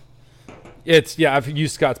 but I've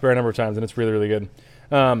used Scott's Bear a number of times, and it's really, really good.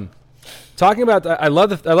 Talking about, I love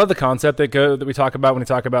the concept that we talk about when we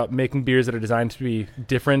talk about making beers that are designed to be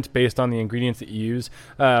different based on the ingredients that you use.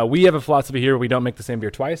 We have a philosophy here where we don't make the same beer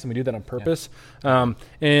twice, and we do that on purpose. Yeah.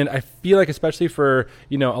 And I feel like, especially for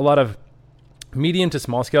a lot of medium to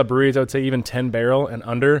small scale breweries, I would say even 10 barrel and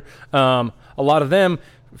under, a lot of them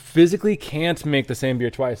physically can't make the same beer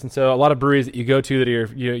twice. And so a lot of breweries that you go to that are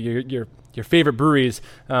your favorite breweries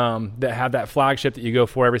that have that flagship that you go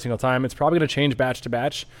for every single time, it's probably going to change batch to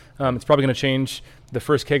batch. It's probably going to change the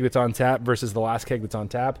first keg that's on tap versus the last keg that's on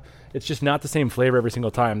tap. It's just not the same flavor every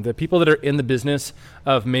single time. The people that are in the business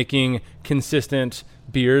of making consistent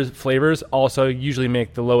flavors also usually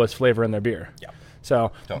make the lowest flavor in their beer. Yeah.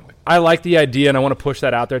 So Totally. I like the idea, and I want to push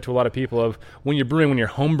that out there to a lot of people of when you're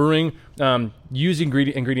home brewing, use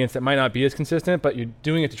ingredients that might not be as consistent, but you're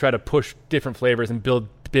doing it to try to push different flavors and build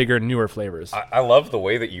bigger, newer flavors. I love the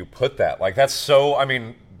way that you put that. Like, that's so, I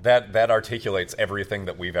mean, that articulates everything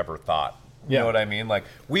that we've ever thought. You know what I mean? Like,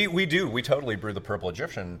 we totally brew the Purple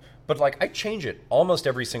Egyptian, but like I change it almost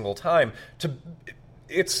every single time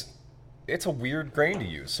it's a weird grain to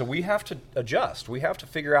use. So we have to adjust. We have to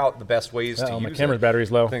figure out the best ways to use it. My camera's battery's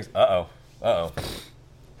low. Uh-oh.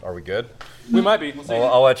 Are we good? We might be. We'll see.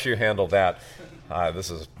 I'll let you handle that. This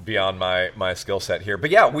is beyond my skill set here. But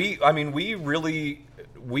yeah, we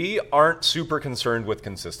aren't super concerned with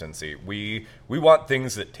consistency. We want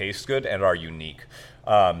things that taste good and are unique.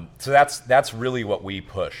 So that's really what we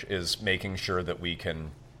push, is making sure that we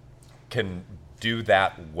can do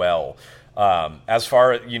that well. As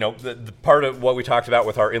far as, the part of what we talked about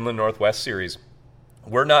with our Inland Northwest series,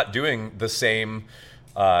 we're not doing the same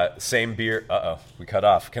beer. We cut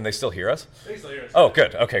off. Can they still hear us? They still hear us. Oh,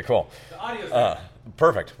 good. Okay, cool. The audio's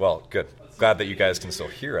Perfect. Well, good. Glad that you guys can still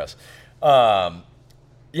hear us.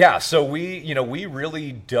 So we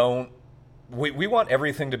really don't. We want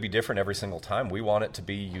everything to be different every single time. We want it to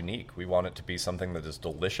be unique. We want it to be something that is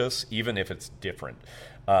delicious, even if it's different.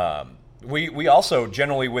 We also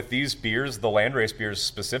generally, with these beers, the Landrace beers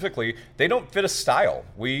specifically, they don't fit a style.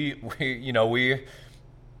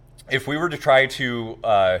 If we were to try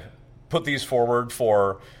to put these forward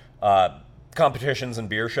for competitions and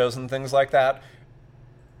beer shows and things like that,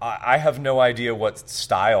 I have no idea what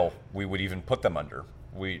style we would even put them under.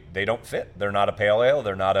 They don't fit. They're not a pale ale.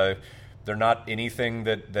 They're not anything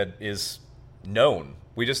that is known.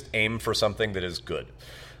 We just aim for something that is good,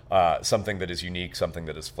 something that is unique, something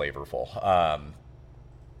that is flavorful,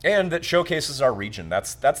 and that showcases our region.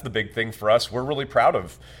 That's the big thing for us. We're really proud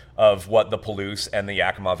of what the Palouse and the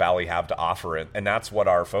Yakima Valley have to offer, and that's what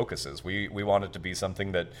our focus is. We want it to be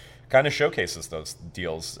something that kind of showcases those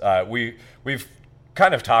deals. We've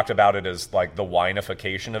kind of talked about it as like the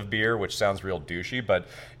winification of beer, which sounds real douchey, but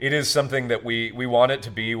it is something that we want it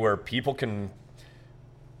to be, where people can,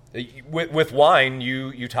 with wine,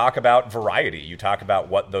 you talk about variety. You talk about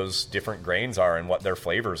what those different grains are and what their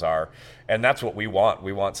flavors are, and that's what we want.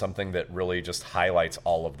 We want something that really just highlights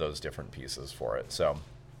all of those different pieces for it. So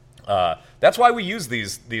that's why we use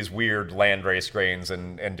these weird Landrace grains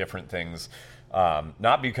and different things.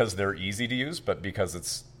 Not because they're easy to use, but because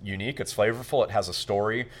it's unique, it's flavorful, it has a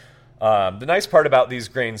story. The nice part about these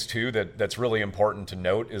grains, too, that's really important to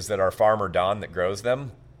note, is that our farmer, Don, that grows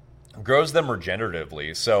them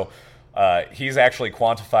regeneratively. So he's actually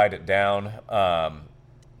quantified it down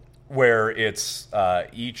where it's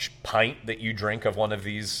each pint that you drink of one of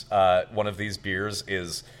these beers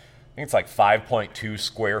is, I think it's like 5.2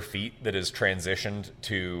 square feet that is transitioned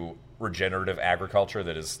to regenerative agriculture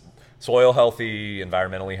that is soil healthy,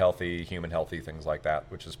 environmentally healthy, human healthy, things like that,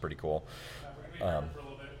 which is pretty cool. Sorry about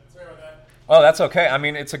that. Oh, that's okay. I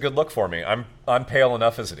mean, it's a good look for me. I'm pale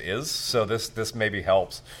enough as it is, so this maybe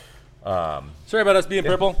helps. Sorry about us being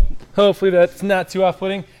purple. Hopefully that's not too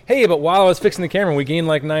off-putting. Hey, but while I was fixing the camera, we gained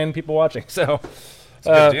like 9 people watching, so it's a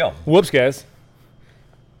good deal. Whoops, guys.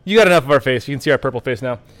 You got enough of our face. You can see our purple face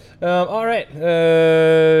now. All right.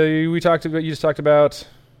 You just talked about.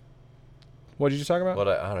 What did you just talk about?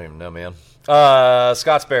 I don't even know, man.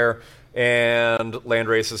 Scott's Bear and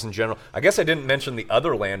Landraces in general. I guess I didn't mention the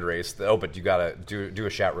other Landrace. But you gotta do a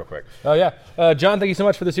shout real quick. Oh yeah, John, thank you so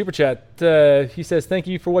much for the super chat. He says, "Thank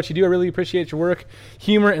you for what you do. I really appreciate your work,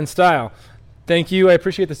 humor, and style." Thank you. I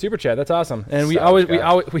appreciate the super chat. That's awesome, and we always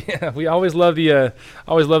love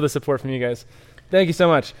the support from you guys. Thank you so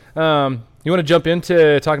much. You want to jump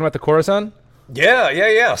into talking about the Coruscant?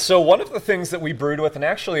 Yeah. So one of the things that we brewed with, and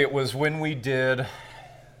actually it was when we did, I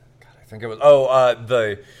think it was,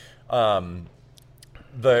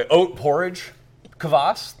 the oat porridge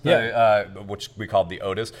kvass, which we called the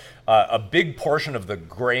Otis. A big portion of the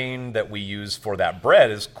grain that we use for that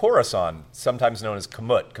bread is Coruscant, sometimes known as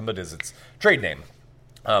kamut. Kamut is its trade name,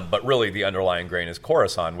 but really the underlying grain is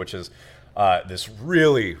Coruscant, which is this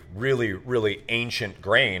really, really, really ancient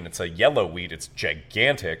grain. It's a yellow wheat. It's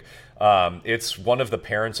gigantic. It's one of the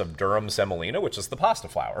parents of durum semolina, which is the pasta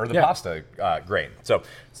flour, or the pasta grain. So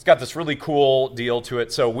it's got this really cool deal to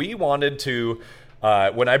it. So we wanted to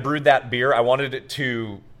When I brewed that beer, I wanted it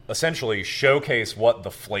to essentially showcase what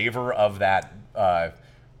the flavor of that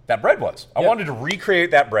bread was. I wanted to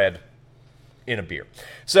recreate that bread in a beer.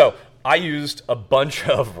 So I used a bunch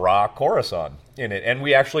of raw Coruscant in it, and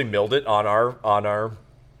we actually milled it on our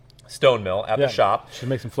stone mill at the shop. Should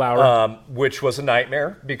make some flour. Which was a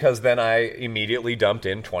nightmare, because then I immediately dumped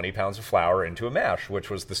in 20 pounds of flour into a mash, which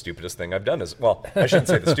was the stupidest thing I've done. Well, I shouldn't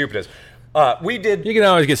say the stupidest. We did. You can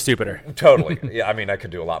always get stupider. Totally. Yeah, I mean, I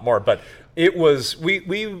could do a lot more, but it was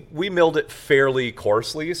we milled it fairly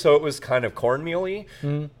coarsely, so it was kind of cornmeal-y.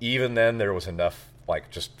 Even then, there was enough like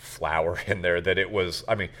just flour in there that it was.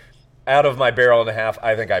 I mean, out of my barrel and a half,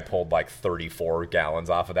 I think I pulled like 34 gallons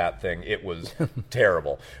off of that thing. It was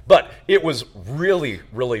terrible, but it was really,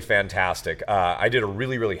 really fantastic. I did a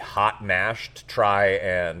really, really hot mash to try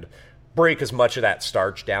and break as much of that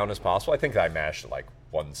starch down as possible. I think I mashed like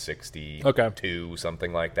 162,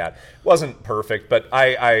 something like that. Wasn't perfect, but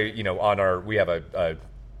I we have a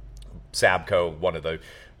Sabco, one of the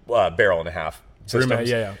barrel and a half systems.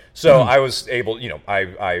 So I was able,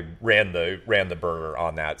 I ran the burner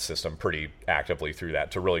on that system pretty actively through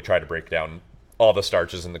that to really try to break down all the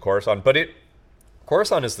starches in the Coruscant. But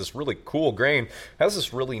Coruscant is this really cool grain. It has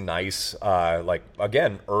this really nice, herbal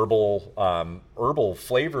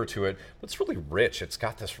flavor to it. But it's really rich. It's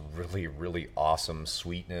got this really, really awesome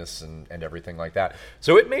sweetness and everything like that.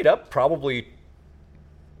 So it made up probably,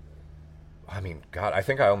 I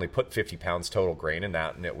think I only put 50 pounds total grain in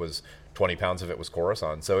that, and it was 20 pounds of it was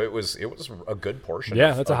Coruscant. So it was a good portion.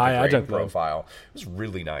 Yeah, that's a high adjunct profile. It was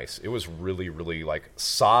really nice. It was really, really like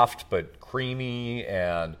soft but creamy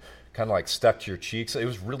and kind of like stuck to your cheeks. It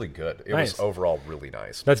was really good. It was overall really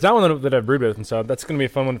nice. That's not one that I've brewed with, and so that's going to be a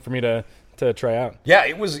fun one for me to try out. Yeah,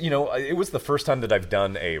 it was. It was the first time that I've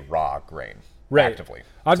done a raw grain actively.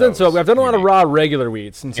 I've done a lot of raw regular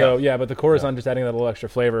wheats, and so but the Coruscant just adding that little extra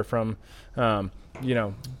flavor from,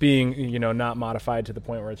 being not modified to the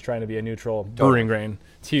point where it's trying to be a neutral brewing grain.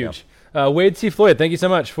 It's huge. Wade C. Floyd, thank you so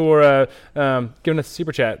much for giving us a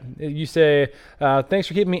super chat. You say, thanks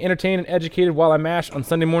for keeping me entertained and educated while I mash on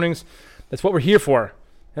Sunday mornings. That's what we're here for.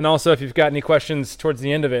 And also, if you've got any questions towards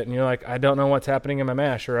the end of it and you're like, I don't know what's happening in my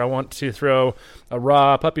mash, or I want to throw a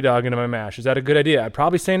raw puppy dog into my mash, is that a good idea? I'd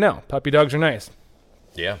probably say no. Puppy dogs are nice.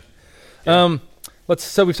 Yeah.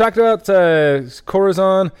 So we've talked about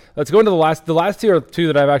Coruscant. Let's go into the last two are two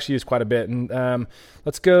that I've actually used quite a bit, and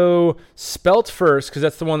let's go Spelt first, because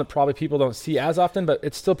that's the one that probably people don't see as often, but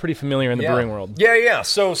it's still pretty familiar in the brewing world. Yeah.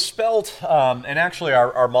 So Spelt, and actually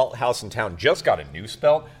our malt house in town just got a new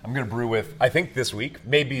Spelt. I'm going to brew with, I think this week,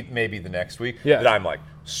 maybe the next week. That I'm like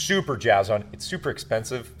super jazzed on. It's super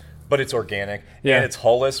expensive, but it's organic, and it's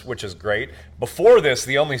hulless, which is great. Before this,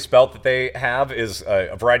 the only Spelt that they have is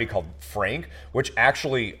a variety called Frank, which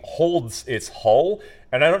actually holds its hull.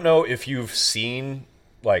 And I don't know if you've seen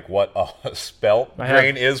like what a Spelt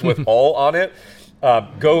grain is with hull on it.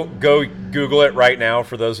 Go Google it right now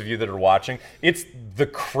for those of you that are watching. It's the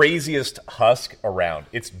craziest husk around.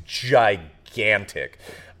 It's gigantic.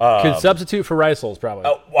 Could substitute for rice hulls, probably.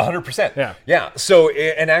 100%. Yeah. So,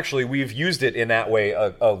 and actually, we've used it in that way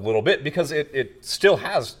a little bit because it still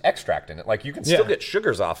has extract in it. Like, you can still get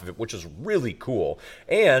sugars off of it, which is really cool.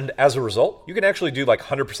 And as a result, you can actually do like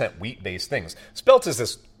 100% wheat-based things. Spelt is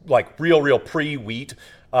this like real pre-wheat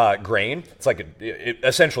grain. It's like it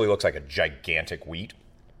essentially looks like a gigantic wheat.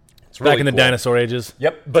 It's really back in the dinosaur ages.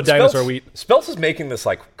 Yep, but dinosaur wheat. Spelt is making this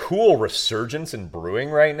like cool resurgence in brewing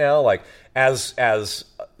right now, like as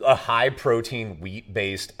a high protein wheat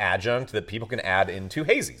based adjunct that people can add into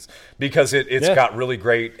hazies, because it's got really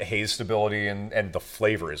great haze stability and the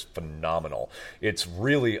flavor is phenomenal. It's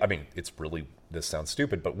really, this sounds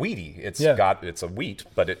stupid, but wheaty. It's a wheat,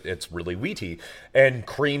 but it's really wheaty and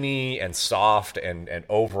creamy and soft and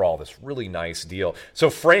overall this really nice deal. So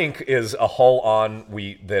Frank is a hull-on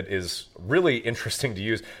wheat that is really interesting to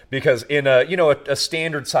use because in a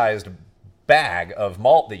standard sized bag of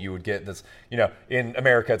malt that you would get, that's in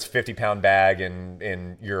America it's 50-pound bag, and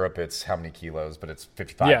in Europe it's how many kilos, but it's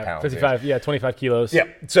 55 pounds. 25 kilos. Yeah,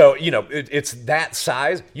 so it's that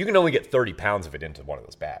size. You can only get 30 pounds of it into one of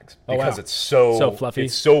those bags because it's so fluffy.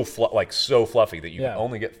 It's so fluffy that you can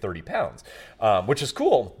only get 30 pounds, which is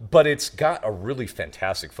cool, but it's got a really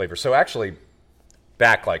fantastic flavor. So actually,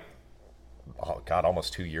 back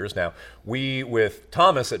almost 2 years now, we with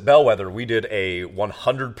Thomas at Bellwether, we did a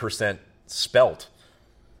 100% Spelt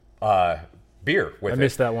beer with it. I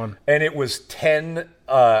missed that one. And it was 10,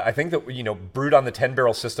 I think that, brewed on the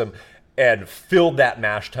 10-barrel system and filled that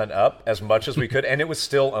mash tun up as much as we could. And it was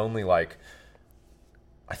still only I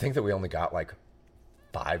think that we only got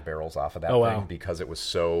 5 barrels off of that Oh, thing wow. because it was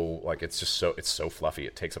so like it's so fluffy.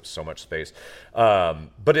 It takes up so much space.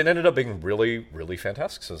 But it ended up being really, really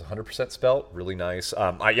fantastic. So it's 100% spelt, really nice.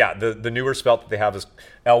 The newer spelt that they have is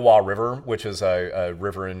Elwha River, which is a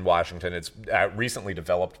river in Washington. It's recently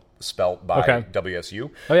developed spelt by Okay.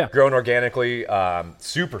 WSU. Oh, yeah. Grown organically.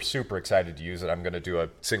 Super excited to use it. I'm going to do a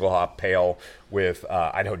single hop pale with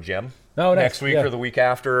Idaho Gem. Oh, nice. Next week Yeah. or the week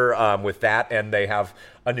after with that, and they have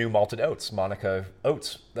a new malted oats, Monica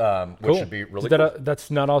Oats, which should be really Is that cool.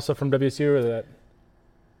 that's not also from WSU, or that?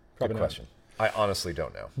 Good Probably not. question. I honestly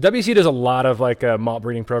don't know. WSU does a lot of like malt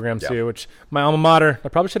breeding programs Yeah. too, which my alma mater. I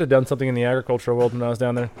probably should have done something in the agricultural world when I was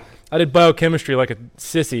down there. I did biochemistry like a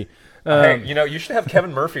sissy. Hey, you should have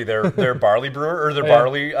Kevin Murphy, their barley brewer or their Yeah.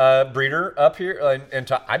 barley breeder up here,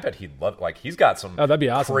 I bet he'd love. Like he's got some Oh, that'd be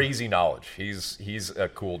awesome. crazy knowledge. He's a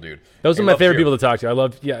cool dude. Those are He my loves favorite beer. people to talk to. I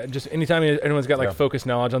love, just anytime anyone's got like Yeah. focused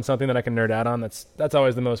knowledge on something that I can nerd out on. That's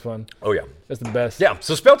always the most fun. Oh yeah. That's the best. Yeah,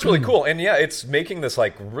 so spelt's really cool, and yeah, it's making this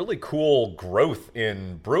like really cool growth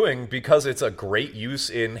in brewing because it's a great use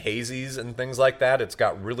in hazies and things like that. It's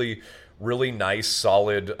got really, really nice,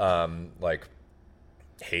 solid like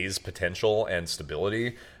haze potential and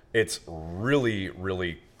stability. It's really,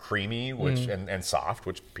 really creamy, which and soft,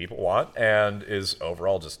 which people want, and is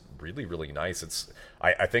overall just really, really nice.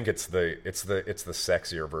 I think it's the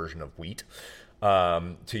sexier version of wheat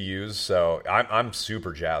to use. So I'm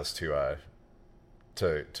super jazzed to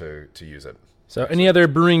use it. So any other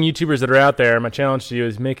brewing YouTubers that are out there, my challenge to you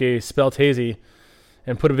is make a spelt hazy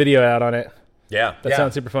and put a video out on it. Yeah, That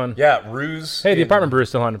sounds super fun. Yeah, Ruse. Hey, the apartment brewer's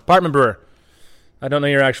still on. Apartment brewer. I don't know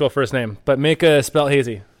your actual first name, but make a spelt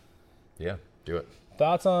hazy. Yeah, do it.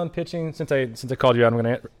 Thoughts on pitching? Since I called you out, I'm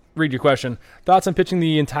going to read your question. Thoughts on pitching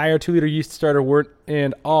the entire 2-liter yeast starter wort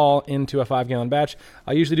and all into a 5-gallon batch?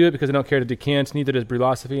 I usually do it because I don't care to decant. Neither does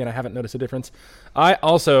Brewlosophy, and I haven't noticed a difference. I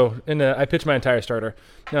also I pitch my entire starter.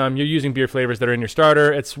 You're using beer flavors that are in your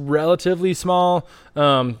starter. It's relatively small.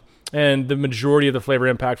 And the majority of the flavor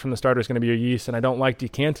impact from the starter is going to be your yeast. And I don't like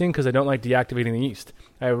decanting because I don't like deactivating the yeast.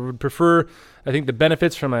 I would prefer, I think the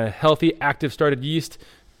benefits from a healthy, active started yeast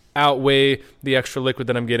outweigh the extra liquid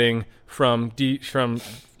that I'm getting from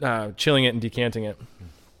chilling it and decanting it.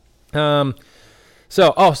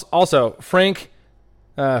 Also, Frank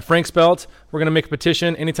Spelt, we're going to make a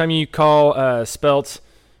petition. Anytime you call Spelt,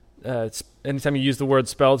 anytime you use the word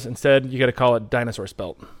Spelt, instead you got to call it Dinosaur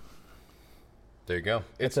Spelt. There you go.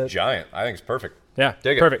 It's That's it. giant. I think it's perfect. Yeah,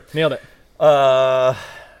 Dig it. perfect. Nailed it. God,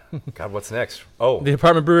 what's next? Oh, The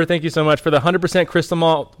apartment brewer, thank you so much for the 100% crystal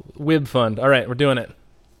malt WIB fund. All right, we're doing it.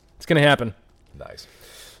 It's going to happen. nice.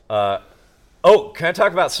 Can I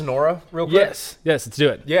talk about Sonora real quick? Yes, let's do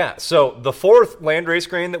it. Yeah, so the 4th landrace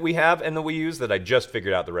grain that we have and that we use that I just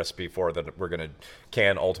figured out the recipe for that we're going to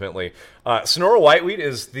can ultimately. Sonora white wheat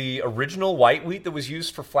is the original white wheat that was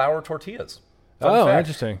used for flour tortillas. Fun fact.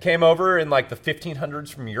 Interesting. Came over in like the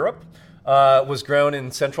 1500s from Europe. Was grown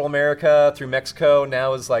in Central America through Mexico.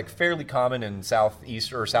 Now is like fairly common in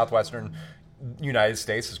southeast or southwestern United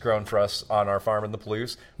States. Is grown for us on our farm in the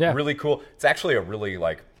Palouse. Yeah. Really cool. It's actually a really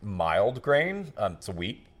like mild grain. It's a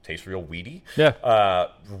wheat. Tastes real wheaty. Yeah.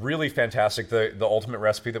 Really fantastic. The ultimate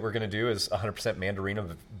recipe that we're going to do is 100%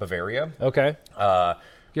 Mandarina Bavaria. Okay.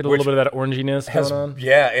 Get a which little bit of that oranginess going on.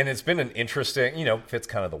 Yeah, and it's been an interesting, fits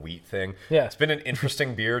kind of the wheat thing. Yeah. It's been an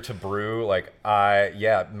interesting beer to brew.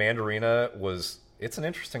 Mandarina it's an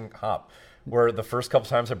interesting hop. Where the first couple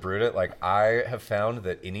times I brewed it, like I have found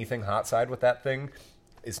that anything hot side with that thing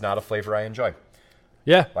is not a flavor I enjoy.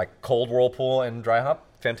 Yeah. Like cold whirlpool and dry hop,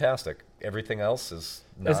 fantastic. Everything else is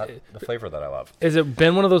not the flavor that I love. Has it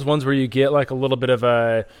been one of those ones where you get like a little bit of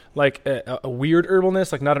a weird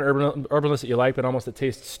herbalness, like not an herbalness that you like, but almost it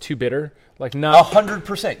tastes too bitter? Like not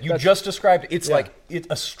 100%. You just described it. It's like it's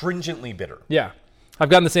astringently bitter. Yeah. I've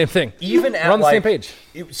gotten the same thing. Even at We're on the same page.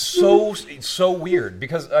 It's so weird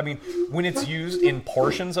because I mean, when it's used in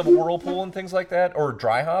portions of a whirlpool and things like that, or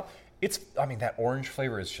dry hop, that orange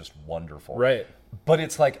flavor is just wonderful. Right. But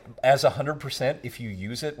it's like as 100%, if you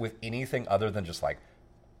use it with anything other than just like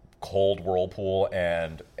cold whirlpool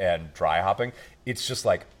and dry hopping, it's just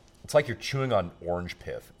like it's like you're chewing on orange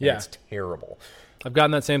pith. Yeah. It's terrible. I've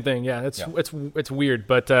gotten that same thing. Yeah, it's weird,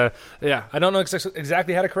 but I don't know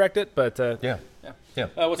exactly how to correct it, but Yeah.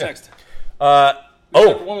 what's next? One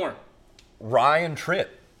more. Rye and Trit.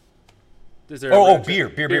 Is there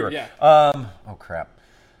Beer. Yeah. Oh crap.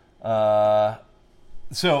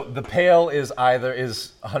 So the pale is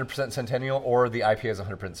 100% Centennial or the IPA is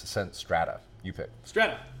 100% Strata. You pick.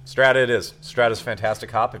 Strata. Strata it is. Strata's a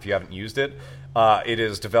fantastic hop if you haven't used it. It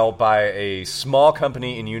is developed by a small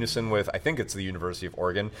company in unison with, I think it's the University of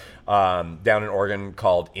Oregon, down in Oregon,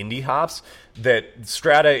 called Indie Hops. That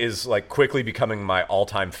Strata is like quickly becoming my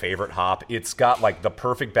all-time favorite hop. It's got like the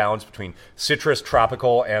perfect balance between citrus,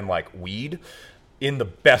 tropical, and like weed in the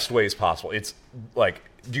best ways possible. It's like,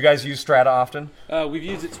 do you guys use Strata often? We've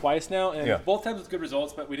used it twice now, and Yeah. both times with good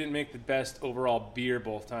results, but we didn't make the best overall beer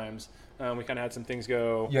both times. We kind of had some things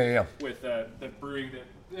go with the brewing. That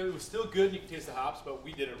it was still good, and you can taste the hops, but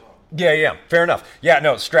we did it wrong. Yeah, fair enough. Yeah,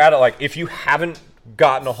 no, Strata, like, if you haven't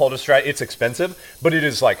gotten a hold of Strata, it's expensive, but it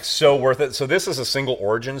is, like, so worth it. So this is a single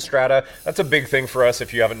origin Strata. That's a big thing for us,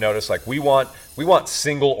 if you haven't noticed. Like, we want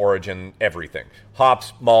single origin everything.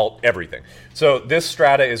 Hops, malt, everything. So this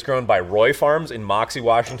Strata is grown by Roy Farms in Moxie,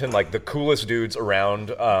 Washington, like the coolest dudes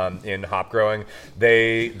around in hop growing.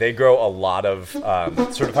 They grow a lot of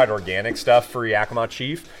certified organic stuff for Yakima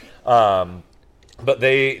Chief. But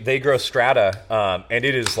they grow Strata, and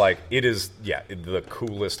it is the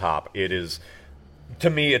coolest hop. It is,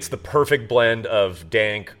 to me, it's the perfect blend of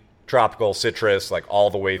dank, tropical, citrus, like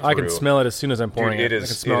all the way through. I can smell it as soon as I'm pouring it. I can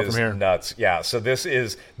smell it from here. Nuts. Yeah. So this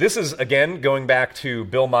is again going back to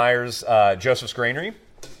Bill Myers, Joseph's Granary.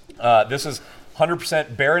 This is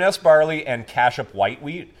 100% Baroness barley and Cashup white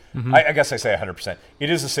wheat. Mm-hmm. I guess I say 100%.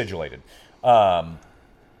 It is acidulated.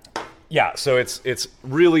 Yeah, so it's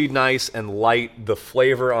really nice and light. The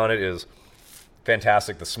flavor on it is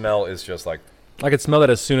fantastic. The smell is just like... I could smell it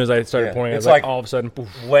as soon as I started pouring it. It's like all of a sudden, poof.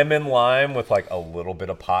 Lemon lime with like a little bit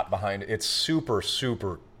of pot behind it. It's super,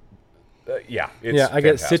 super... it's I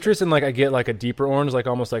get citrus and like I get like a deeper orange, like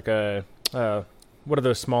almost like a... what are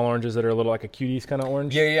those small oranges that are a little like a cuties kind of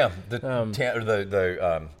orange? Yeah. The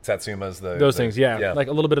Satsumas. Those things, yeah. Like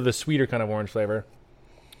a little bit of the sweeter kind of orange flavor.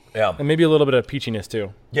 Yeah. And maybe a little bit of peachiness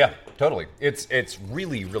too. Yeah, totally. It's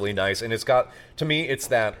really, really nice. And it's got, to me, it's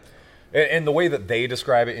that, and the way that they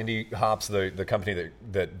describe it, Indie Hops, the company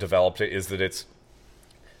that developed it, is that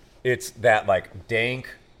it's that like dank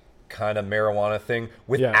kind of marijuana thing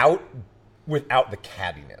without the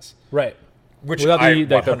cattiness. Right. Which I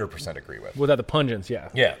 100% agree with. Without the pungence, yeah.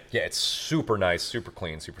 Yeah, it's super nice, super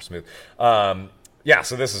clean, super smooth.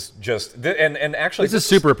 So this is just, and actually... This is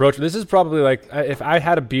super approachable. This is probably like, if I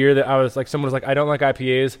had a beer that I was like, someone was like, I don't like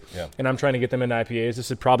IPAs, and I'm trying to get them into IPAs,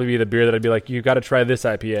 this would probably be the beer that I'd be like, you got to try this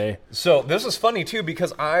IPA. So this is funny too,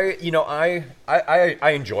 because I enjoy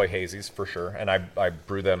hazies for sure, and I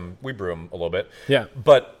brew them, we brew them a little bit. Yeah.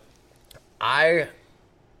 But I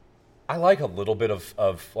like a little bit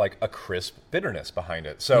of like a crisp bitterness behind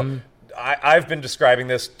it. So I've been describing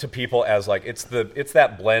this to people as like it's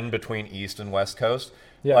that blend between East and West Coast,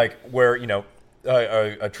 like where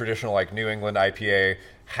a traditional like New England IPA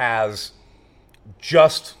has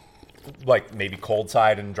just like maybe cold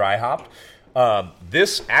side and dry hopped.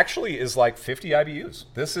 This actually is like 50 IBUs.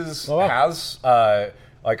 This has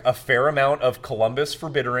like a fair amount of Columbus for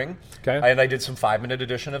bittering. Okay. And I did some 5-minute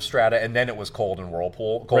addition of Strata, and then it was cold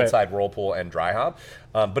side Whirlpool and dry hop.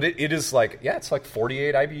 But it is like, it's like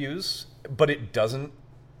 48 IBUs, but it doesn't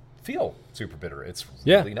feel super bitter. It's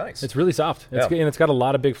really nice. It's really soft. And it's got a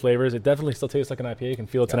lot of big flavors. It definitely still tastes like an IPA. You can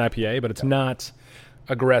feel it's an IPA, but it's not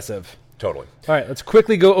aggressive. Totally. All right, let's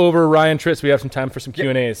quickly go over rye and Trit so we have some time for some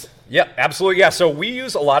Q&As. Yeah, absolutely. Yeah, so we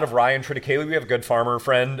use a lot of rye and triticale. We have a good farmer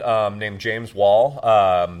friend named James Wall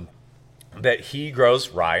that he grows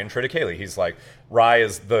rye and triticale. He's like, rye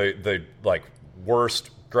is the like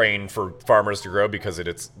worst grain for farmers to grow because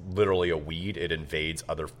it's literally a weed. It invades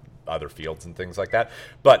other fields and things like that.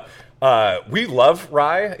 But we love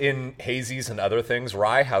rye in hazies and other things.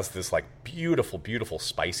 Rye has this like beautiful, beautiful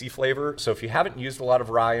spicy flavor. So if you haven't used a lot of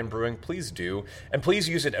rye in brewing, please do. And please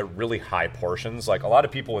use it at really high portions. Like a lot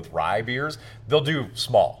of people with rye beers, they'll do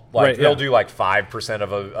small. Like they'll do like 5%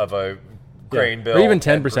 of a grain bill. Or even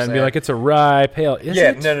 10% and be like, it's a rye pale. Is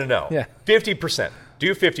it? No. Yeah. 50%.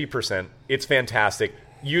 Do 50%. It's fantastic.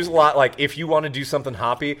 Use a lot, like if you want to do something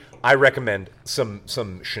hoppy, I recommend some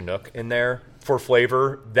Chinook in there for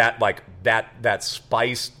flavor. That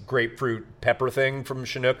spiced grapefruit pepper thing from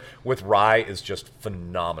Chinook with rye is just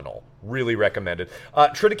phenomenal. Really recommended.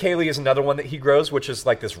 Triticale is another one that he grows, which is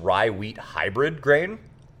like this rye wheat hybrid grain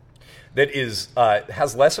that is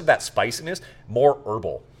has less of that spiciness, more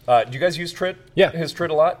herbal. Do you guys use Trit? Yeah. His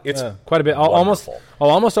Trit a lot? It's quite a bit. I'll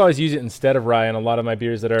almost always use it instead of rye in a lot of my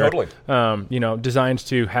beers that are totally. Designed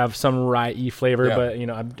to have some rye-y flavor, but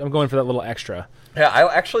I'm going for that little extra. Yeah,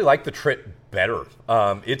 I actually like the Trit better.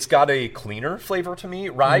 It's got a cleaner flavor to me.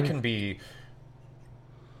 Rye can be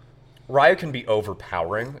rye can be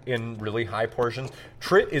overpowering in really high portions.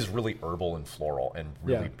 Trit is really herbal and floral and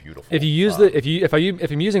really beautiful. If you use if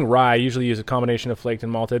I'm using rye, I usually use a combination of flaked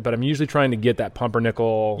and malted, but I'm usually trying to get that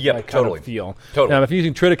pumpernickel kind of feel. Totally. Now, if you're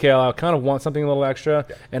using triticale, I kind of want something a little extra,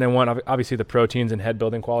 and I want obviously the proteins and head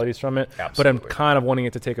building qualities from it. Absolutely. But I'm kind of wanting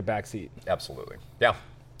it to take a back seat. Absolutely. Yeah.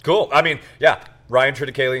 Cool. I mean, Rye and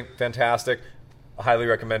triticale, fantastic. Highly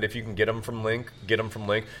recommend if you can get them from Link.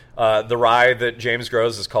 The rye that James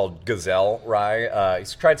grows is called Gazelle rye.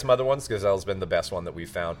 He's tried some other ones. Gazelle's been the best one that we've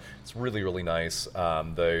found. It's really, really nice.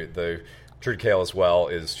 The triticale as well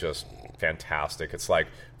is just fantastic. It's like,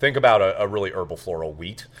 think about a really herbal floral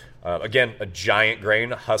wheat. Again, a giant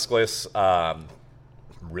grain, huskless,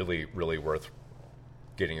 really, really worth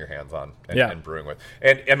getting your hands on and brewing with.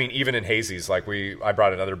 And I mean, even in hazies, like I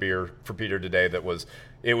brought another beer for Peter today that was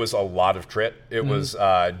a lot of Trit. It was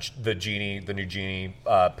the new Genie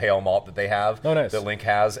pale malt that they have, that Link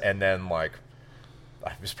has, and then like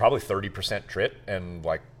it was probably 30% Trit and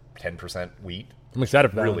like 10% wheat. I'm excited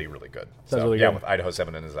for that. Really, really good. Sounds really good. With Idaho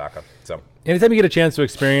 7 and Azaka. So anytime you get a chance to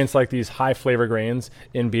experience like these high flavor grains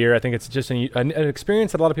in beer, I think it's just an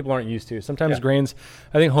experience that a lot of people aren't used to. Sometimes grains,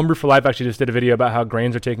 I think Homebrew for Life actually just did a video about how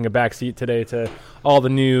grains are taking a back seat today to all the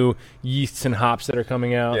new yeasts and hops that are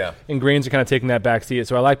coming out. Yeah. And grains are kind of taking that back seat.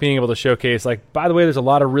 So I like being able to showcase, like, by the way, there's a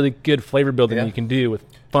lot of really good flavor building that you can do with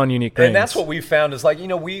fun, unique grains. And that's what we've found is, like,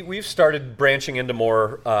 we've started branching into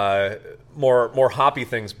more hoppy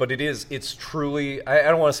things, but it's truly, I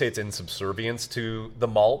don't want to say it's in subservience to the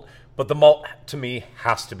malt, but the malt to me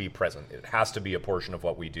has to be present. It has to be a portion of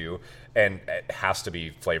what we do, and it has to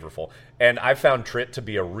be flavorful. And I found Trit to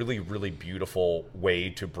be a really, really beautiful way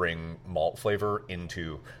to bring malt flavor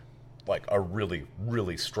into like a really,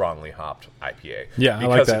 really strongly hopped IPA. Yeah, because I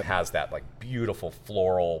like that. It has that like beautiful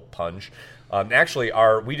floral punch. Actually,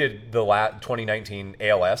 we did the 2019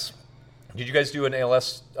 ALS. Did you guys do an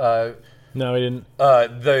ALS? No, we didn't.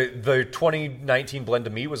 The 2019 blend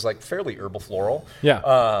to me was like fairly herbal floral.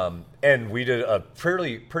 Yeah. And we did a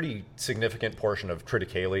pretty significant portion of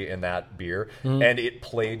triticale in that beer, and it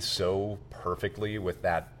played so perfectly with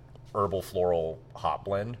that herbal floral hop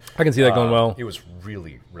blend. I can see that going well. It was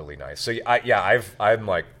really, really nice. So I'm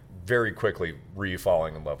like very quickly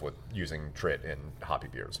falling in love with using Trit in hoppy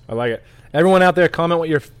beers. I like it. Everyone out there, comment what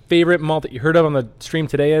your favorite malt that you heard of on the stream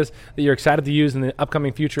today is, that you're excited to use in the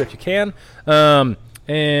upcoming future if you can. The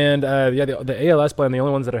ALS blend, the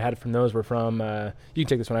only ones that I had from those were from, you can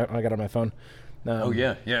take this one, I got it on my phone.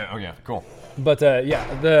 Cool. But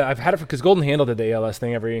I've had it because Golden Handle did the ALS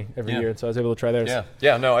thing every year, so I was able to try theirs.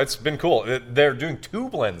 No, it's been cool. They're doing 2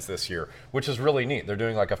 blends this year, which is really neat. They're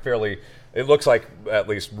doing like it looks like, at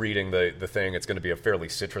least reading the thing, it's going to be a fairly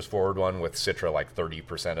citrus forward one with Citra like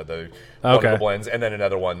 30% of the blends, and then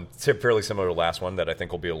another one fairly similar to the last one that I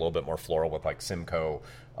think will be a little bit more floral with like Simcoe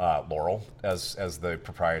Laurel as the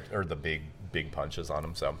proprietary or the big punches on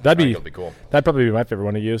them. So it'll be cool. That'd probably be my favorite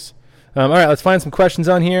one to use. All right, let's find some questions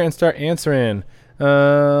on here and start answering.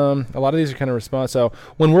 A lot of these are kind of response. So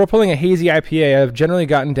when we're pulling a hazy IPA, I've generally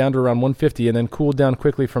gotten down to around 150 and then cooled down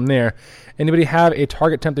quickly from there. Anybody have a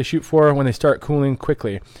target temp to shoot for when they start cooling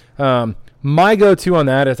quickly? My go-to on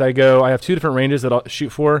that is I have 2 different ranges that I'll shoot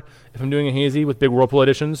for if I'm doing a hazy with big Whirlpool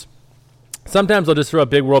editions. Sometimes I'll just throw a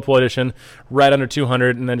big Whirlpool edition right under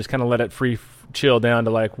 200 and then just kind of let it free chill down to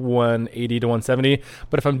like 180 to 170.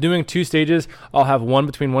 But if I'm doing 2 stages, I'll have one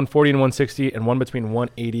between 140 and 160 and one between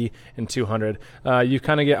 180 and 200. You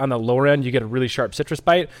kind of get on the lower end, you get a really sharp citrus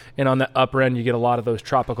bite, and on the upper end, you get a lot of those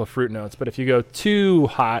tropical fruit notes. But if you go too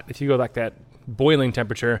hot, if you go like that boiling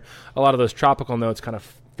temperature, a lot of those tropical notes kind of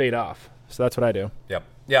fade off. So that's what I do. Yep.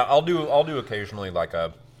 Yeah, I'll do occasionally like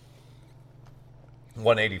a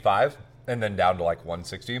 185 and then down to like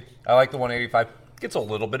 160. I like the 185. Gets a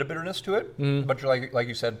little bit of bitterness to it, but you're like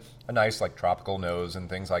you said, a nice like tropical nose and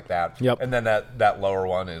things like that. Yep. And then that lower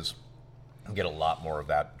one is, you get a lot more of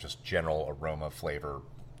that just general aroma flavor.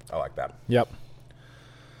 I like that. Yep.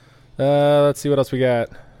 Let's see what else we got.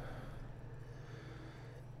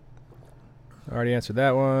 Already answered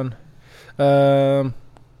that one.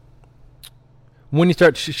 When you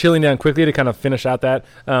start chilling down quickly, to kind of finish out that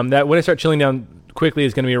when I start chilling down quickly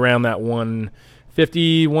is going to be around that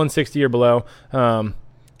 150, 160 or below.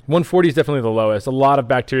 140 is definitely the lowest. A lot of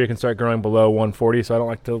bacteria can start growing below 140, so I don't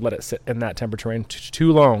like to let it sit in that temperature range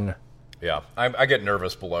too long. Yeah, I get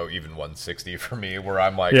nervous below even 160 for me, where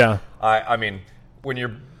I'm like, I mean, when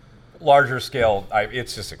you're larger scale,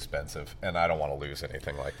 it's just expensive, and I don't want to lose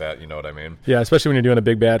anything like that. You know what I mean? Yeah, especially when you're doing a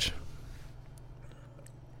big batch.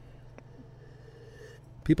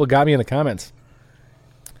 People got me in the comments.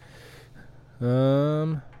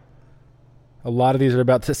 A lot of these are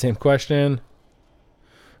about the same question.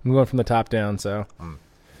 I'm going from the top down, so.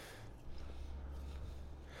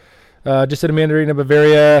 Just at a Mandarina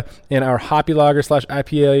Bavaria and our Hoppy Lager /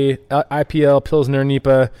 IPL Pilsner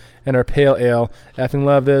Nipa and our Pale Ale. Effing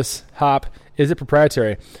love this. Hop. Is it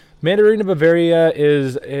proprietary? Mandarina Bavaria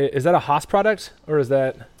is that a Haas product or is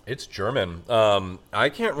that? It's German. I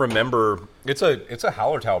can't remember. It's a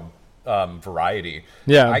Hallertau variety.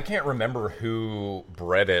 Yeah. I can't remember who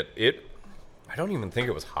bred it. I don't even think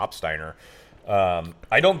it was Hopsteiner.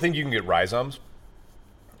 I don't think you can get Rhizomes,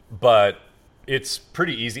 but it's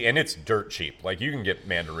pretty easy and it's dirt cheap. Like you can get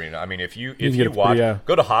Mandarina. I mean, if you watch,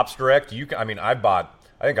 go to Hops Direct. You can. I mean, I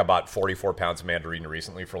think I bought 44 pounds of Mandarina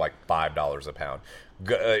recently for like $5 a pound.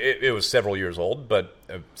 It was several years old, but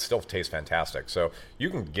it still tastes fantastic. So you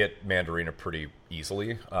can get Mandarina pretty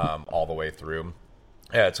easily all the way through.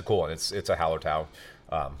 Yeah, it's a cool one. It's a Hallertau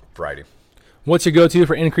variety. What's your go-to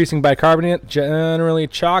for increasing bicarbonate? Generally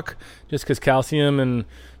chalk, just because calcium and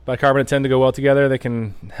bicarbonate tend to go well together. They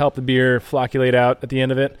can help the beer flocculate out at the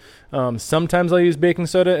end of it. Sometimes I'll use baking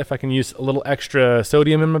soda if I can use a little extra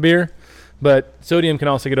sodium in my beer. But sodium can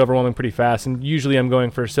also get overwhelming pretty fast, and usually I'm going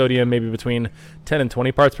for sodium maybe between 10 and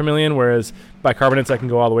 20 parts per million, whereas bicarbonates I can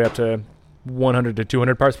go all the way up to 100 to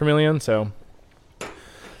 200 parts per million. So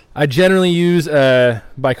I generally use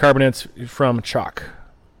bicarbonates from chalk.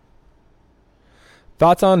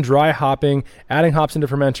 Thoughts on dry hopping, adding hops into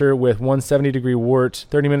fermenter with 170-degree wort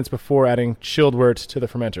 30 minutes before adding chilled wort to the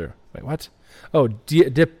fermenter. Wait, what? Oh,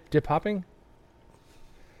 dip hopping?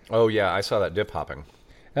 Oh, yeah, I saw that dip hopping.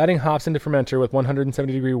 Adding hops into fermenter with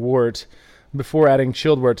 170-degree wort before adding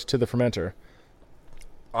chilled wort to the fermenter.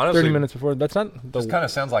 Honestly, 30 minutes before. That's not... This kind of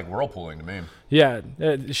sounds like whirlpooling to me. Yeah,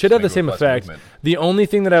 it should have the same effect. Movement. The only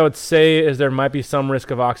thing that I would say is there might be some risk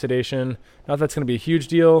of oxidation. Not that that's going to be a huge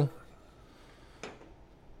deal.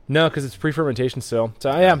 No, because it's pre-fermentation still.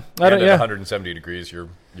 So, yeah. At 170 degrees, you're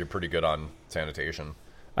pretty good on sanitation.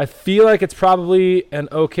 I feel like it's probably an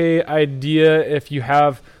okay idea if you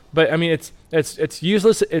have... But I mean, it's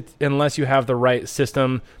useless unless you have the right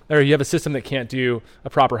system, or you have a system that can't do a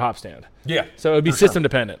proper hop stand. Yeah. So it would be system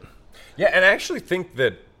dependent. Yeah, and I actually think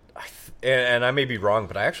that, and I may be wrong,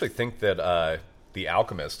 but I actually think that the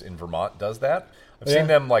Alchemist in Vermont does that. I've seen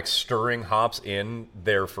them like stirring hops in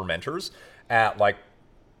their fermenters at like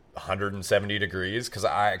 170 degrees because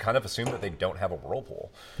I kind of assume that they don't have a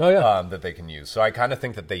whirlpool that they can use. So I kind of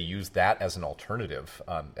think that they use that as an alternative.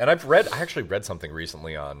 And I actually read something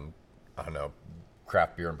recently on, I don't know,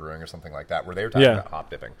 craft beer and brewing or something like that, where they were talking about hop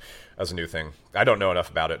dipping as a new thing. I don't know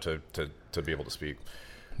enough about it to be able to speak.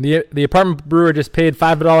 The apartment brewer just paid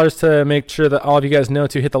 $5 to make sure that all of you guys know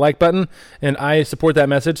to hit the like button, and I support that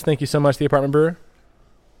message. Thank you so much, the apartment brewer.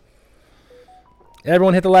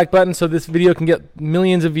 Everyone hit the like button so this video can get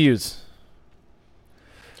millions of views.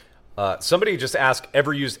 Somebody just asked,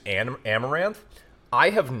 ever used Amaranth?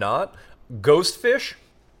 I have not. Ghostfish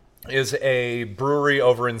is a brewery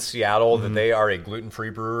over in Seattle that they are a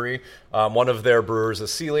gluten-free brewery. One of their brewers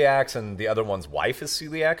is celiac, and the other one's wife is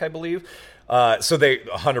celiac, I believe. So they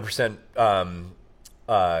 100%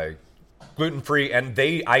 gluten-free, and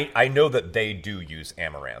I know that they do use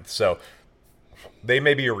Amaranth. So they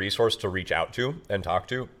may be a resource to reach out to and talk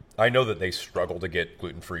to. I know that they struggle to get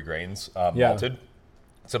gluten-free grains malted.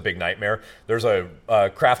 It's a big nightmare. There's a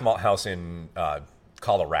craft malt house in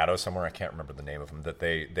Colorado somewhere. I can't remember the name of them, that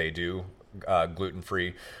they do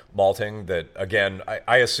gluten-free malting. That, again,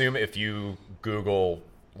 I assume if you Google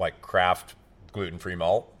like craft gluten-free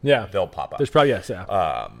malt, they'll pop up. There's probably,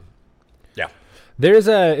 yeah.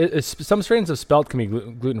 There's some strains of spelt can be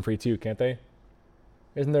gluten-free too, can't they?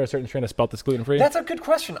 Isn't there a certain strain of spelt that's gluten-free? That's a good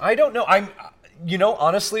question. I don't know.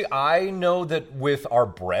 Honestly, I know that with our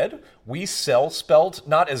bread, we sell spelt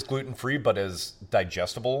not as gluten-free, but as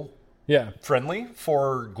digestible, friendly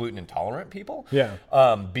for gluten-intolerant people. Yeah.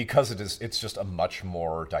 Because it's just a much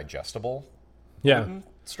more digestible gluten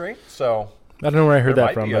strain. So I don't know where I heard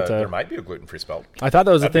that from. But there might be a gluten-free spelt. I thought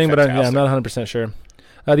that was a thing, but I'm not 100% sure.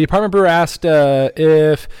 The apartment brewer asked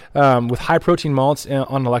if with high-protein malts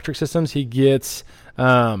on electric systems, he gets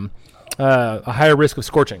a higher risk of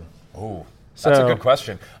scorching. Oh, that's a good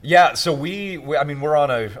question. Yeah, so we're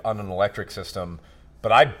on an electric system,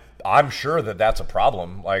 but I'm sure that that's a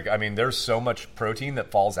problem. Like, I mean, there's so much protein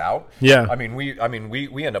that falls out. Yeah.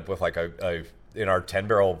 We end up with like in our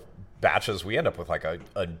 10-barrel batches, we end up with like a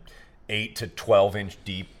 8 to 12 inch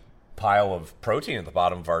deep pile of protein at the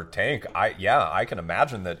bottom of our tank. I can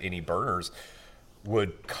imagine that any burners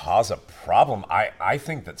would cause a problem. I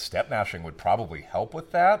think that step mashing would probably help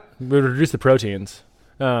with that. It would reduce the proteins.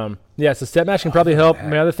 So step mash can probably help.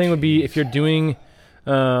 My other thing would be if you're doing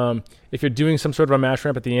If you're doing some sort of a mash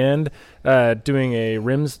ramp at the end, doing a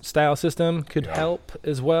rims style system could help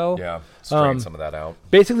as well. Yeah, straighten some of that out.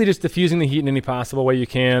 Basically just diffusing the heat in any possible way you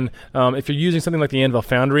can. If you're using something like the Anvil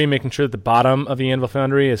Foundry, making sure that the bottom of the Anvil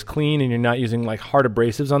Foundry is clean and you're not using like hard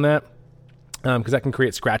abrasives on that, because that can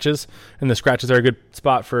create scratches, and the scratches are a good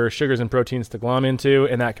spot for sugars and proteins to glom into,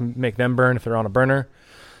 and that can make them burn if they're on a burner.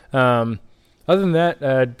 Other than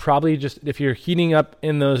that, probably just if you're heating up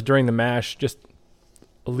in those during the mash, just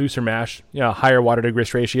a looser mash, higher water to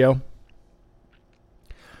grist ratio.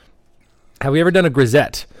 Have we ever done a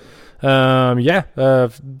grisette?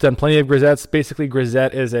 I've done plenty of grisettes. Basically,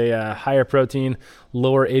 grisette is a higher protein,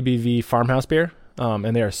 lower ABV farmhouse beer,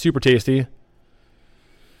 and they are super tasty.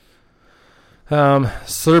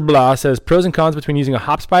 Sirbla says, pros and cons between using a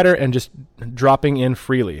hop spider and just dropping in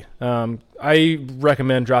freely. I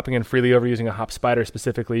recommend dropping in freely over using a hop spider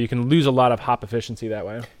specifically. You can lose a lot of hop efficiency that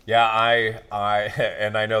way. Yeah,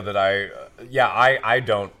 I know that I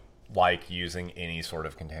don't like using any sort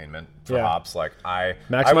of containment for hops. Like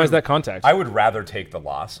maximize that contact. I would rather take the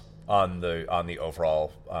loss on the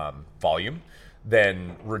overall volume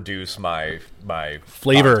than reduce my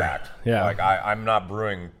flavor. Contact. Yeah, like I'm not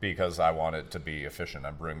brewing because I want it to be efficient.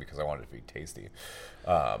 I'm brewing because I want it to be tasty.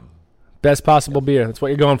 Best possible beer. That's what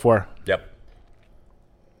you're going for. Yep.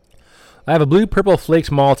 I have a blue purple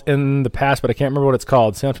flaked malt in the past, but I can't remember what it's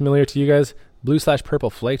called. Sound familiar to you guys?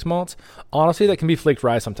 Blue/purple flaked malt. Honestly, that can be flaked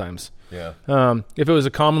rye sometimes. Yeah. If it was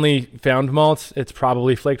a commonly found malt, it's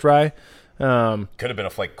probably flaked rye. Could have been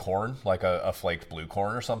a flaked corn, like a flaked blue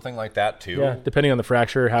corn or something like that too. Yeah, depending on the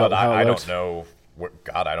fracture, how it I looks. don't know.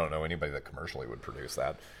 I don't know anybody that commercially would produce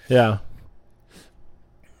that. Yeah.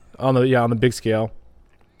 On the big scale.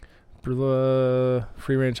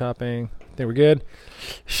 Free range hopping. I think we're good.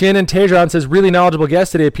 Shannon Tejon says, really knowledgeable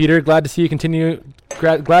guest today, Peter. Glad to continue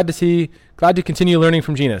learning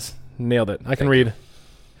from Genus. Nailed it. I can read.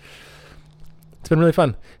 It's been really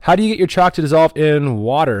fun. How do you get your chalk to dissolve in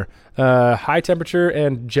water? High temperature,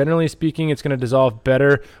 and generally speaking, it's going to dissolve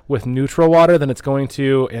better with neutral water than it's going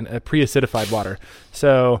to in a pre-acidified water.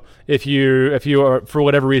 So if you are, for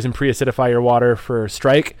whatever reason, pre-acidify your water for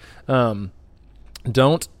strike,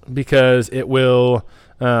 don't, because it will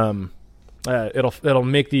it'll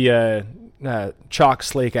make the chalk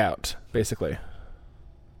slake out, basically.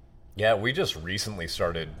 Yeah, we just recently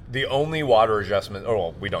started. The only water adjustment,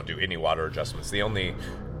 we don't do any water adjustments. The only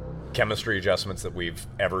chemistry adjustments that we've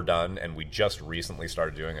ever done, and we just recently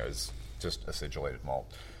started doing it, is just acidulated malt.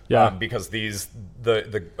 Yeah. Because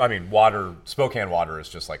Spokane water is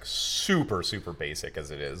just like super, super basic as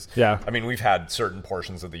it is. Yeah. I mean, we've had certain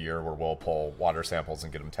portions of the year where we'll pull water samples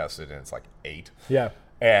and get them tested, and it's like 8. Yeah.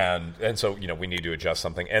 And so, we need to adjust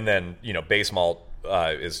something. And then, base malt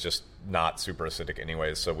is just not super acidic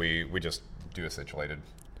anyways, so we just do acidulated.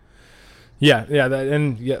 Yeah,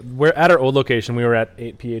 we're at our old location. We were at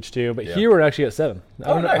 8 pH 2, but here we're actually at 7.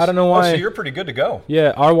 Nice. I don't know why. So you're pretty good to go.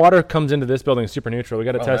 Yeah, our water comes into this building super neutral. We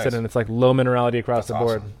got to test it, and it's like low minerality across the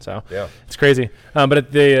board. Awesome. So it's crazy. But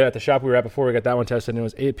at the shop we were at before, we got that one tested, and it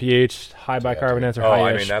was 8 pH, high bicarbonates or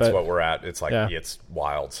high-ish. That's what we're at. It's like it's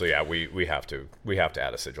wild. So we have to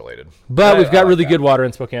add acidulated. But we've got really good water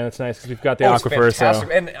in Spokane. It's nice because we've got the aquifer. It's fantastic.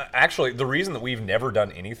 So. And actually, the reason that we've never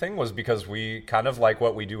done anything was because we kind of like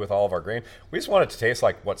what we do with all of our grain. We just want it to taste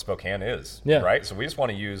like what Spokane is, right? So we just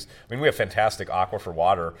want to use. I mean, we have fantastic aquifer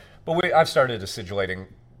water, but I've started acidulating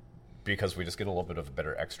because we just get a little bit of a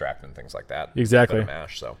better extract and things like that. Exactly. Better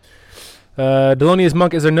mash. So, Delonius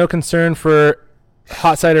Monk, is there no concern for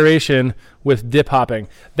hot side aeration with dip hopping?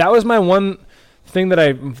 That was my one thing that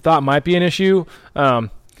I thought might be an issue, but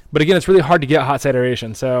again, it's really hard to get hot side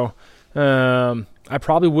aeration. So. I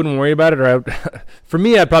probably wouldn't worry about it, or for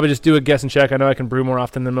me, I'd probably just do a guess and check. I know I can brew more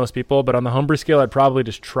often than most people, but on the homebrew scale, I'd probably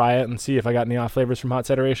just try it and see if I got any off flavors from hot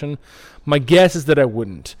side aeration. My guess is that I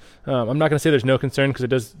wouldn't. I'm not going to say there's no concern, because it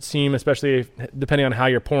does seem, especially depending on how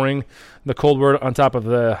you're pouring the cold wort on top of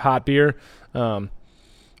the hot beer. But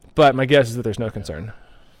my guess is that there's no concern.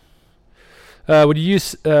 Would you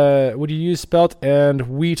use spelt and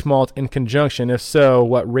wheat malt in conjunction? If so,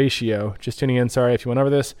 what ratio? Just tuning in. Sorry if you went over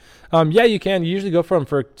this. Yeah, you can. You usually go for them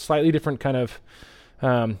for slightly different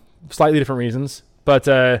reasons. But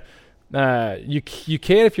you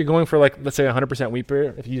can if you're going for, like, let's say 100% wheat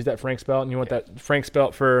beer. If you use that Frank spelt and you want that Frank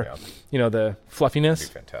spelt for the fluffiness.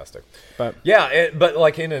 That'd be fantastic. But but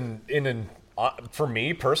like for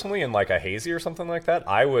me personally, in like a hazy or something like that,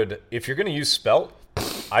 I would, if you're going to use spelt,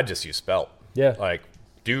 I'd just use spelt. Yeah. Like,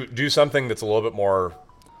 do something that's a little bit more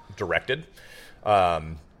directed.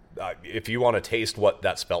 If you want to taste what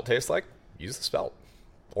that spelt tastes like, use the spelt.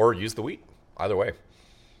 Or use the wheat. Either way.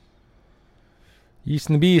 Yeast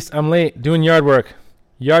and the Beast. I'm late. Doing yard work.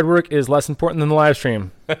 Yard work is less important than the live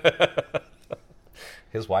stream.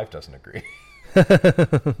 His wife doesn't agree.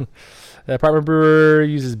 The apartment brewer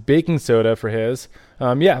uses baking soda for his.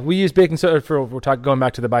 We use baking soda for, going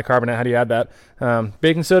back to the bicarbonate. How do you add that?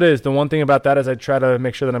 Baking soda is the one thing about that is I try to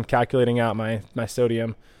make sure that I'm calculating out my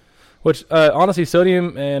sodium, which honestly,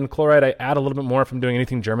 sodium and chloride, I add a little bit more if I'm doing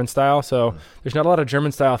anything German style. So there's not a lot of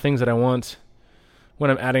German style things that I want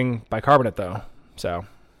when I'm adding bicarbonate though. So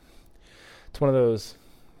it's one of those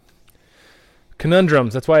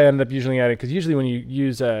conundrums. That's why I ended up usually adding, because usually when you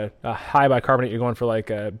use a high bicarbonate, you're going for like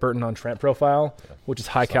a Burton-on-Trent profile, which is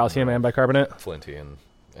high calcium and bicarbonate. Flinty and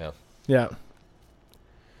Yeah.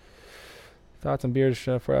 Thoughts on beers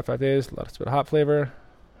 4 out of 5 days. A lot of hot flavor.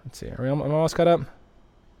 Let's see. Am I almost caught up? I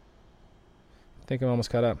think I'm almost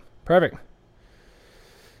caught up. Perfect.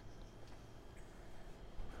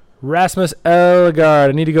 Rasmus Elgard.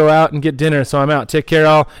 I need to go out and get dinner, so I'm out. Take care,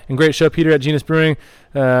 all. And great show, Peter, at Genus Brewing.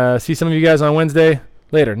 See some of you guys on Wednesday.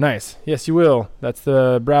 Later. Nice. Yes, you will. That's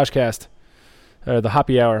the Browscast. The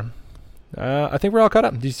Hoppy Hour. I think we're all caught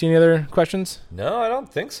up. Do you see any other questions? No, I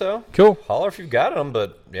don't think so. Cool. Holler if you've got them,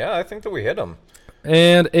 but yeah, I think that we hit them.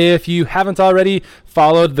 And if you haven't already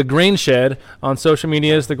followed The Grain Shed on social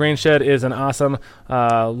medias, The Grain Shed is an awesome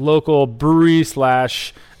local brewery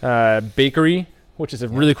 / bakery, which is a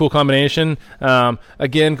really cool combination.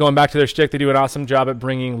 Again, going back to their shtick, they do an awesome job at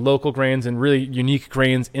bringing local grains and really unique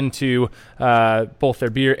grains into both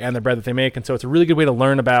their beer and their bread that they make. And so it's a really good way to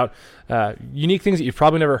learn about unique things that you've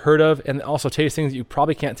probably never heard of, and also taste things that you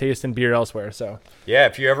probably can't taste in beer elsewhere. So yeah,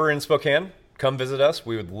 if you're ever in Spokane, come visit us.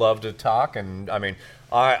 We would love to talk. And I mean,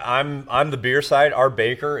 I'm the beer side. Our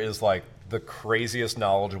baker is like the craziest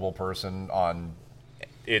knowledgeable person on.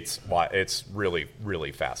 It's really,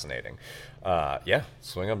 really fascinating.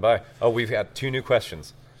 Swing on by. Oh, we've had 2 new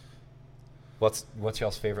questions. What's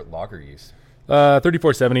y'all's favorite lager yeast?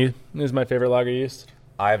 3470 is my favorite lager yeast.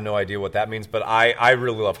 I have no idea what that means, but I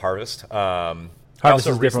really love Harvest. I Harvest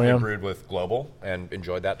also is recently different, yeah. brewed with Global and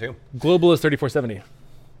enjoyed that too. Global is 3470.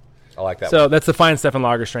 I like that So one. that's the fine Stefan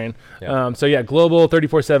lager strain. Yeah. Global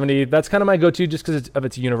 3470. That's kind of my go-to just because of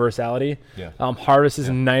its universality. Yeah. Harvest is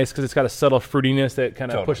nice because it's got a subtle fruitiness that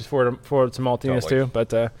kind of Totally. pushes forward some maltiness Totally. too. But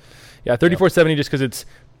 3470 just because it's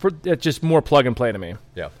just more plug and play to me.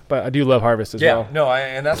 Yeah. But I do love Harvest as well. No,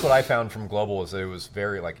 and that's what I found from Global is that it was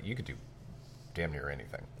very like you could do damn near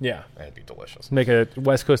anything. Yeah. And it'd be delicious. Make a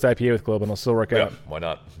West Coast IPA with Global and it'll still work Yeah, out. why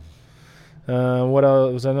not? What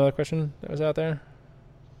else? Was there another question that was out there?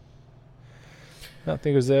 I don't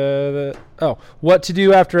think it was what to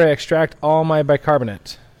do after I extract all my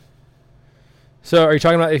bicarbonate? So are you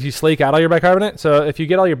talking about if you slake out all your bicarbonate? So if you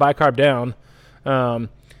get all your bicarb down,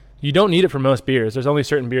 you don't need it for most beers. There's only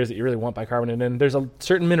certain beers that you really want bicarbonate in. There's a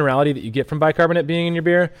certain minerality that you get from bicarbonate being in your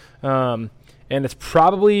beer, and it's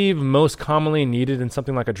probably most commonly needed in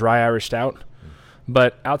something like a dry Irish stout.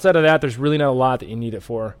 But outside of that, there's really not a lot that you need it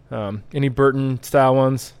for. Any Burton style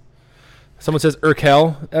ones. Someone says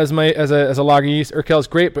Urkel as a lager yeast. Urkel is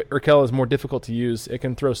great, but Urkel is more difficult to use. It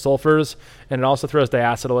can throw sulfurs, and it also throws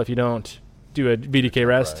diacetyl if you don't do a VDK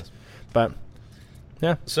rest. But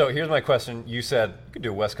yeah. So here's my question. You said you could do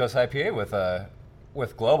a West Coast IPA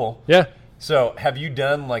with Global. Yeah. So have you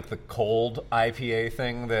done like the cold IPA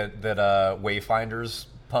thing that Wayfinder's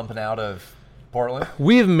pumping out of Portland?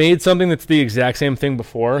 We've made something that's the exact same thing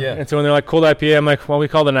before. Yeah. And so when they're like cold IPA, I'm like, well, we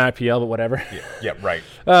call it an IPL, but whatever. Yeah, right.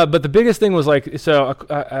 But the biggest thing was like, so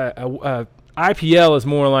IPL is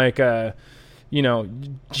more like,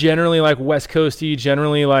 generally like West Coasty,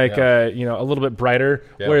 generally like, a little bit brighter.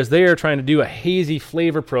 Yeah. Whereas they are trying to do a hazy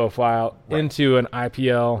flavor profile Right. into an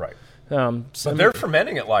IPL. Right. So But they're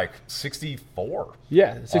fermenting at like 64.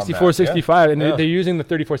 Yeah, 64, 65. And Yeah. they're using the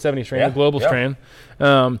 3470 strain, Yeah, the global yeah. strain.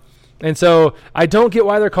 And so I don't get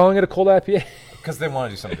why they're calling it a cold IPA. Because they want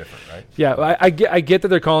to do something different, right? Yeah, I get that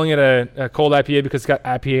they're calling it a cold IPA because it's got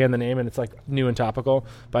IPA in the name and it's like new and topical.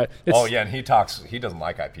 But it's, And he doesn't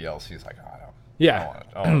like IPLs. He's like, I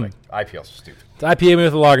don't like IPLs are stupid. it's IPA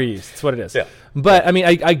with a lager yeast. That's what it is. Yeah. But I mean,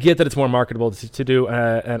 I get that it's more marketable to do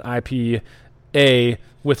an IPA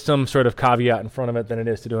with some sort of caveat in front of it than it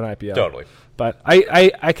is to do an IPL. Totally. But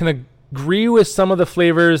I can agree with some of the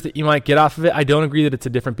flavors that you might get off of it. I don't agree that it's a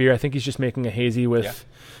different beer. I think he's just making a hazy with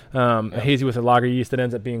a hazy with a lager yeast that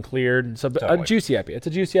ends up being cleared. So Totally. a juicy IPA. It's a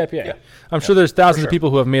juicy IPA. Yeah. I'm sure there's thousands sure. of people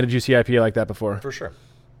who have made a juicy IPA like that before. For sure.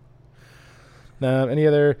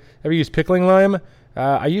 Ever use pickling lime?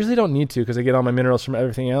 I usually don't need to because I get all my minerals from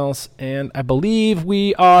everything else. And I believe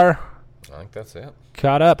we are I think that's it.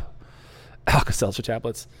 caught up. Alka-Seltzer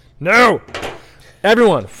tablets. No!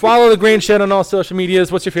 Everyone, follow The Grain Shed on all social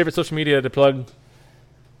medias. What's your favorite social media to plug?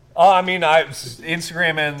 Oh, I mean,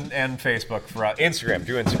 Instagram and Facebook for Instagram.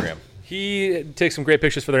 Do Instagram. He takes some great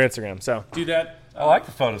pictures for their Instagram, so do that. I like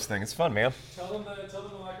the photos thing. It's fun, man. Tell them to like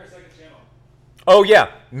our second channel. Oh,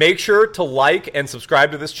 yeah. Make sure to like and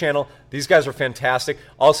subscribe to this channel. These guys are fantastic.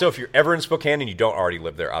 Also, if you're ever in Spokane and you don't already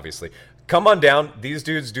live there, obviously, come on down. These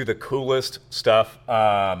dudes do the coolest stuff.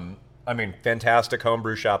 I mean, fantastic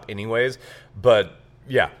homebrew shop anyways. But,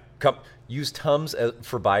 yeah, come use Tums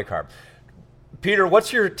for bicarb. Peter,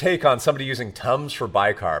 what's your take on somebody using Tums for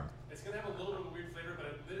bicarb? It's going to have a little bit of a weird flavor, but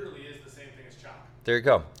it literally is the same thing as chalk. There you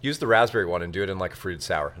go. Use the raspberry one and do it in like a fruited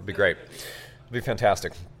sour. It'd be great. It'd be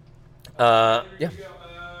fantastic. Yeah.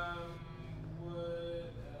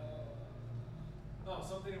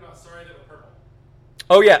 Something about sorry that we're purple.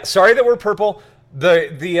 Oh yeah, sorry that we're purple.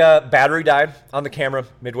 The battery died on the camera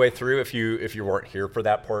midway through. If you weren't here for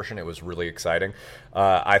that portion, it was really exciting.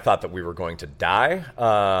 I thought that we were going to die,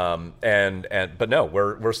 but no,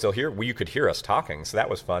 we're still here. You could hear us talking, so that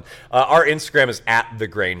was fun. Our Instagram is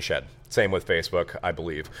 @thegrainshed. Same with Facebook, I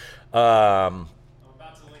believe. I'm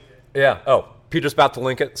about to link it. Yeah. Oh, Peter's about to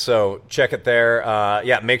link it, so check it there.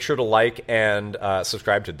 Yeah, make sure to like and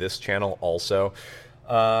subscribe to this channel also.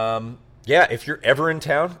 Yeah, if you're ever in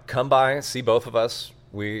town, come by, see both of us.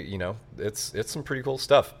 It's some pretty cool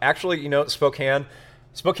stuff. Actually, Spokane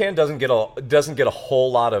doesn't get a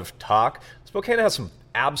whole lot of talk. Spokane has some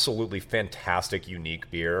absolutely fantastic,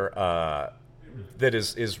 unique beer that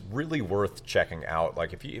is really worth checking out.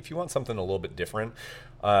 Like if you want something a little bit different,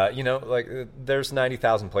 there's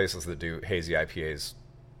 90,000 places that do hazy IPAs,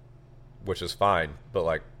 which is fine. But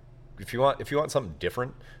like, if you want something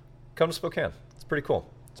different, come to Spokane. It's pretty cool.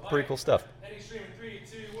 It's pretty cool stuff. Any stream in 3,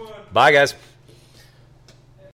 2, 1. Bye, guys.